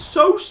 I'm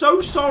so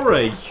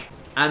sorry.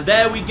 And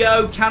there we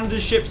go.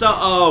 Canada's ships are...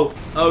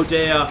 Oh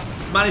dear.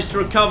 It's managed to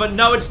recover.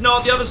 No, it's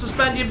not. The other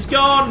suspendium's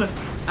gone.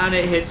 And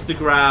it hits the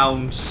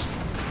ground.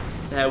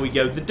 There we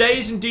go. The day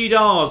is indeed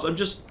ours.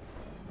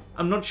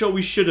 I'm not sure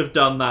we should have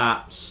done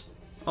that.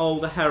 Oh,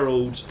 the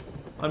Herald.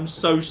 I'm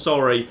so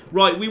sorry.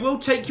 Right, we will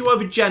take you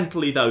over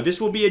gently, though. This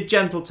will be a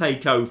gentle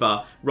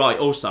takeover. Right,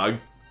 also,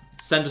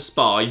 send a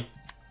spy.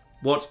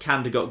 What's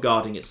Canada got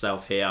guarding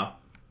itself here?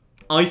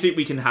 I think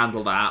we can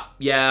handle that.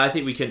 Yeah, I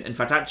think we can. In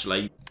fact,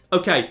 actually.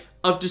 Okay,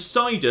 I've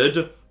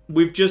decided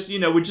we're just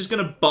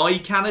going to buy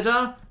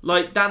Canada.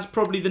 Like, that's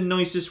probably the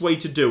nicest way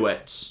to do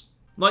it.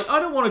 Like, I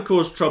don't want to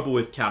cause trouble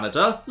with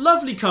Canada.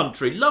 Lovely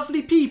country,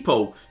 lovely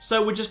people.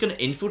 So we're just going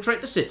to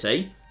infiltrate the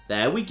city.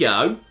 There we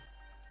go.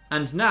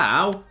 And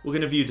now we're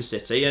going to view the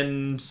city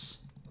and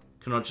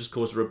cannot just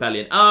cause a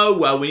rebellion. Oh,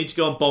 well, we need to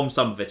go and bomb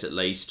some of it at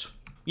least.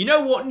 You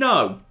know what?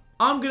 No,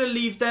 I'm going to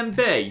leave them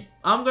be.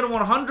 I'm going to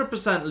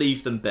 100%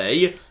 leave them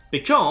be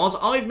because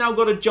I've now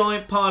got a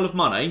giant pile of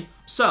money.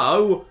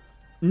 So,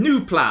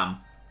 new plan.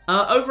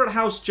 Over at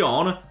House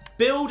John,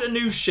 build a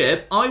new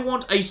ship. I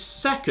want a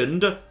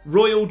second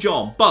Royal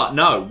John. But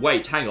no,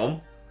 wait, hang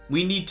on.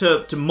 We need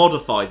to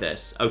modify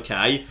this,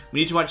 okay?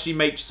 We need to actually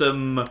make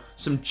some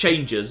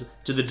changes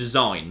to the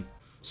design.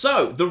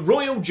 So, the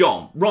Royal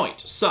John. Right,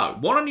 so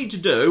what I need to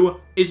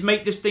do is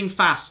make this thing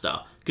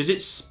faster because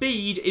its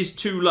speed is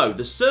too low.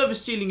 The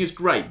service ceiling is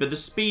great, but the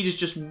speed is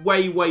just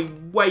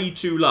way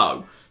too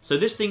low. So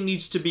this thing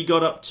needs to be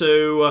got up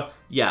to,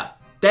 yeah,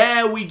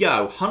 there we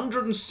go.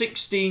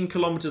 116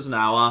 kilometers an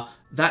hour.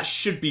 That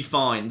should be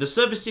fine. The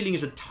service ceiling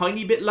is a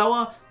tiny bit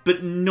lower,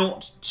 but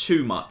not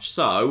too much.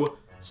 So...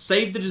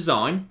 save the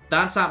design.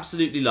 That's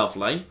absolutely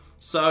lovely.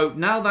 So,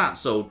 now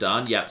that's all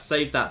done. Yep,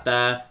 save that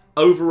there.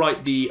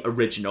 Overwrite the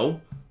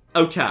original.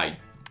 Okay.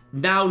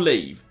 Now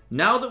leave.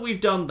 Now that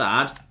we've done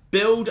that,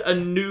 build a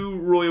new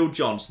Royal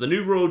John. So, the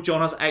new Royal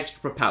John has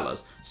extra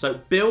propellers. So,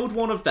 build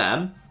one of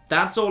them.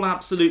 That's all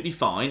absolutely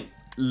fine.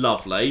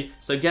 Lovely.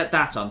 So, get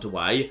that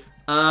underway.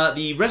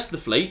 The rest of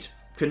the fleet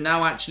can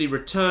now actually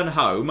return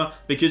home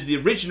because the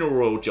original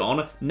Royal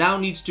John now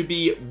needs to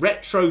be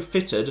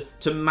retrofitted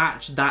to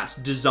match that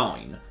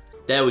design.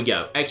 There we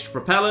go. Extra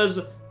propellers,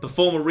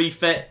 perform a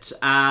refit,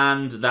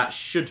 and that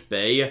should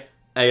be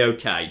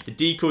a-okay. The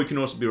decoy can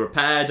also be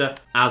repaired,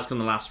 as can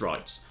the last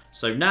rights.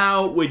 So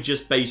now we're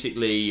just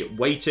basically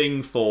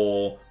waiting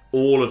for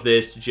all of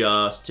this to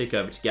just tick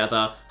over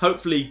together.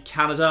 Hopefully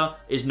Canada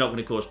is not going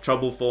to cause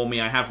trouble for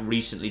me. I have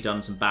recently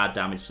done some bad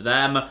damage to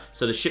them.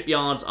 So the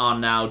shipyards are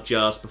now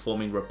just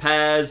performing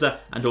repairs.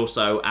 And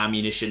also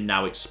ammunition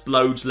now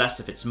explodes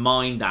less if it's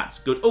mine. That's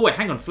good. Oh, wait,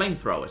 hang on.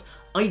 Flamethrowers.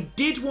 I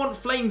did want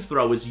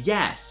flamethrowers,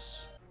 yes.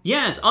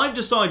 Yes, I've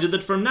decided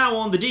that from now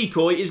on the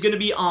decoy is going to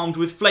be armed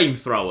with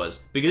flamethrowers.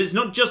 Because it's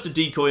not just a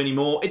decoy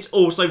anymore, it's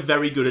also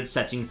very good at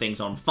setting things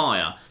on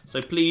fire.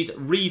 So please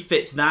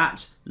refit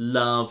that.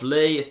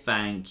 Lovely,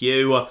 thank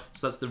you.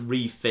 So that's the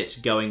refit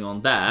going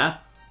on there.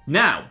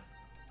 Now,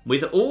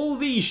 with all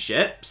these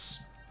ships,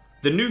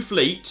 the new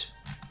fleet,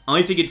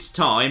 I think it's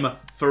time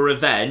for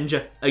revenge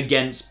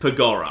against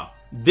Pagora.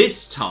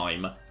 This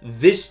time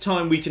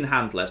we can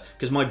handle it,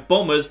 because my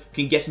bombers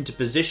can get into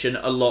position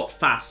a lot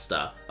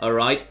faster,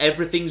 alright?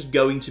 Everything's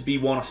going to be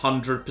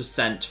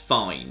 100%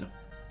 fine.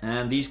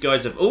 And these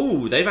guys have,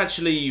 oh, they've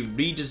actually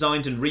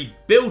redesigned and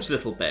rebuilt a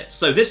little bit.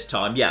 So this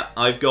time, yeah,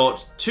 I've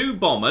got 2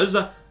 bombers,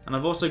 and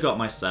I've also got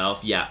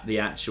myself, yeah, the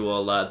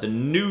actual, the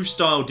new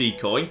style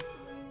decoy.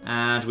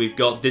 And we've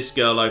got this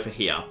girl over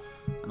here.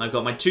 And I've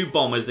got my 2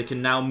 bombers that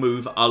can now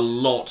move a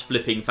lot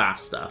flipping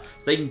faster.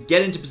 So they can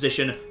get into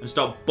position and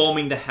start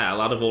bombing the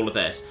hell out of all of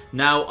this.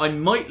 Now, I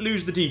might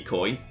lose the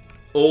decoy,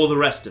 or the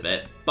rest of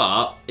it,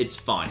 but it's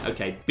fine.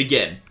 Okay,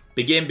 begin.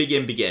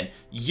 Begin.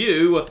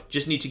 You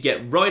just need to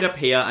get right up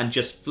here and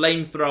just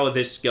flamethrower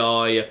this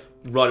guy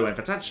right away. In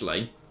fact,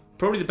 actually,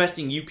 probably the best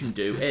thing you can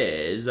do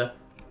is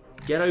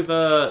get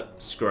over...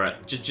 screw it.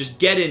 Just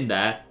get in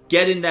there.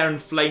 Get in there and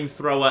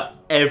flamethrower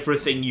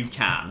everything you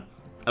can.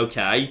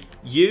 Okay,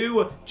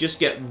 you just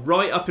get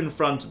right up in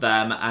front of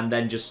them and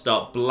then just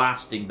start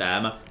blasting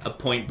them at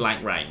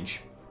point-blank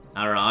range.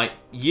 Alright,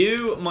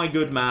 you, my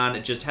good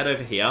man, just head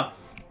over here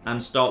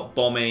and start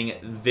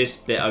bombing this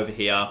bit over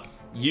here.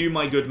 you,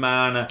 my good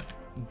man,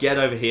 get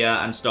over here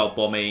and start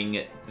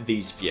bombing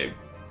these few.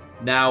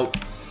 Now,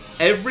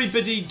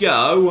 everybody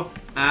go,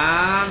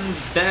 and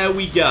there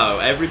we go.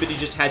 Everybody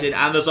just head in,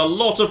 and there's a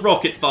lot of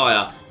rocket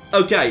fire.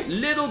 Okay,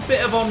 little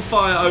bit of on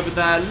fire over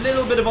there,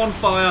 little bit of on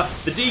fire.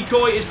 The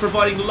decoy is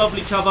providing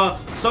lovely cover.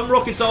 Some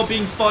rockets are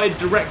being fired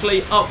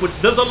directly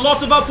upwards. There's a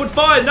lot of upward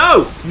fire.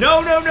 No! No,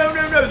 no, no,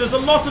 no, no. There's a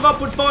lot of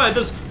upward fire.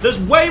 There's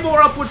way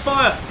more upward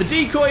fire. The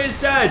decoy is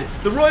dead.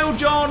 The Royal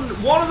John,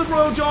 one of the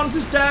Royal Johns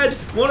is dead.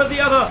 One of the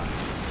other.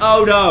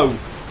 Oh, no.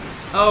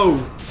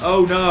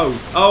 Oh, no.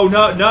 Oh,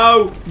 no,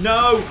 no,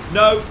 no,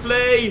 no.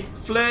 Flee,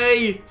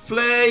 flee,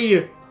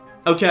 flee.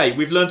 Okay,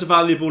 we've learnt a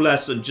valuable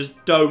lesson.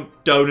 Just don't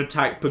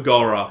attack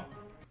Pagora.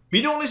 But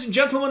you know what, ladies and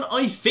gentlemen?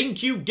 I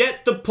think you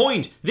get the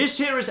point. This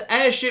here is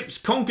Airships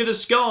Conquer the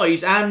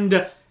Skies,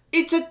 and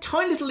it's a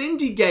tiny little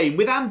indie game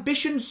with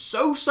ambitions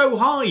so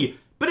high,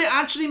 but it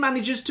actually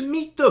manages to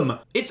meet them.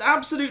 It's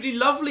absolutely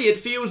lovely. It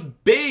feels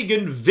big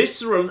and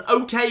visceral, and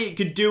okay, it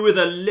could do with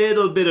a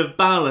little bit of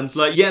balance.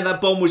 Like, yeah, that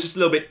bomb was just a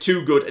little bit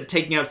too good at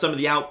taking out some of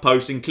the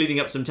outposts and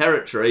cleaning up some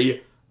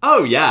territory.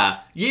 Oh,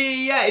 yeah.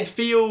 Yeah, it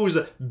feels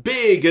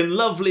big and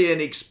lovely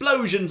and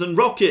explosions and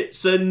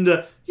rockets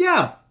and,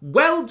 yeah,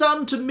 well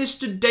done to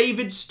Mr.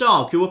 David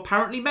Stark, who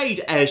apparently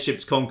made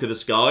Airships Conquer the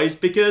Skies,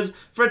 because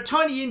for a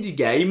tiny indie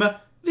game,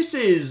 this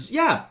is,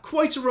 yeah,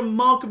 quite a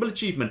remarkable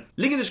achievement.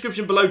 Link in the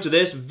description below to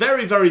this.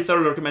 Very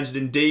thoroughly recommended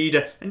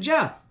indeed. And,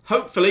 yeah,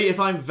 hopefully, if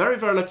I'm very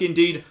lucky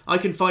indeed, I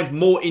can find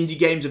more indie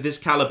games of this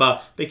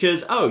caliber,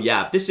 because, oh,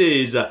 yeah, this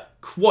is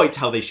quite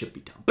how they should be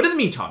done. But in the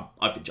meantime,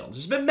 I've been John. This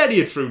has been Many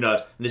a True Nerd,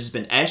 and this has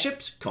been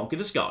Airships Conquer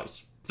the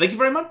Skies. Thank you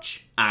very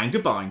much, and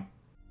goodbye.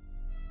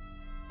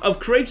 I've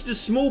created a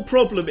small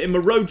problem in my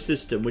road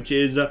system, which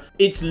is,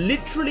 it's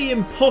literally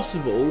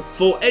impossible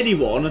for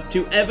anyone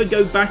to ever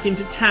go back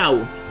into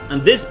town.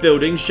 And this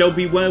building shall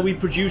be where we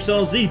produce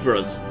our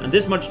zebras. And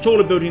this much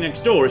taller building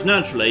next door is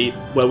naturally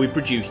where we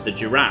produce the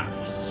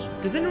giraffes.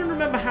 Does anyone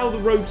remember how the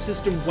road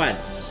system went?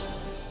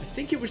 I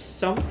think it was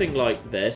something like this.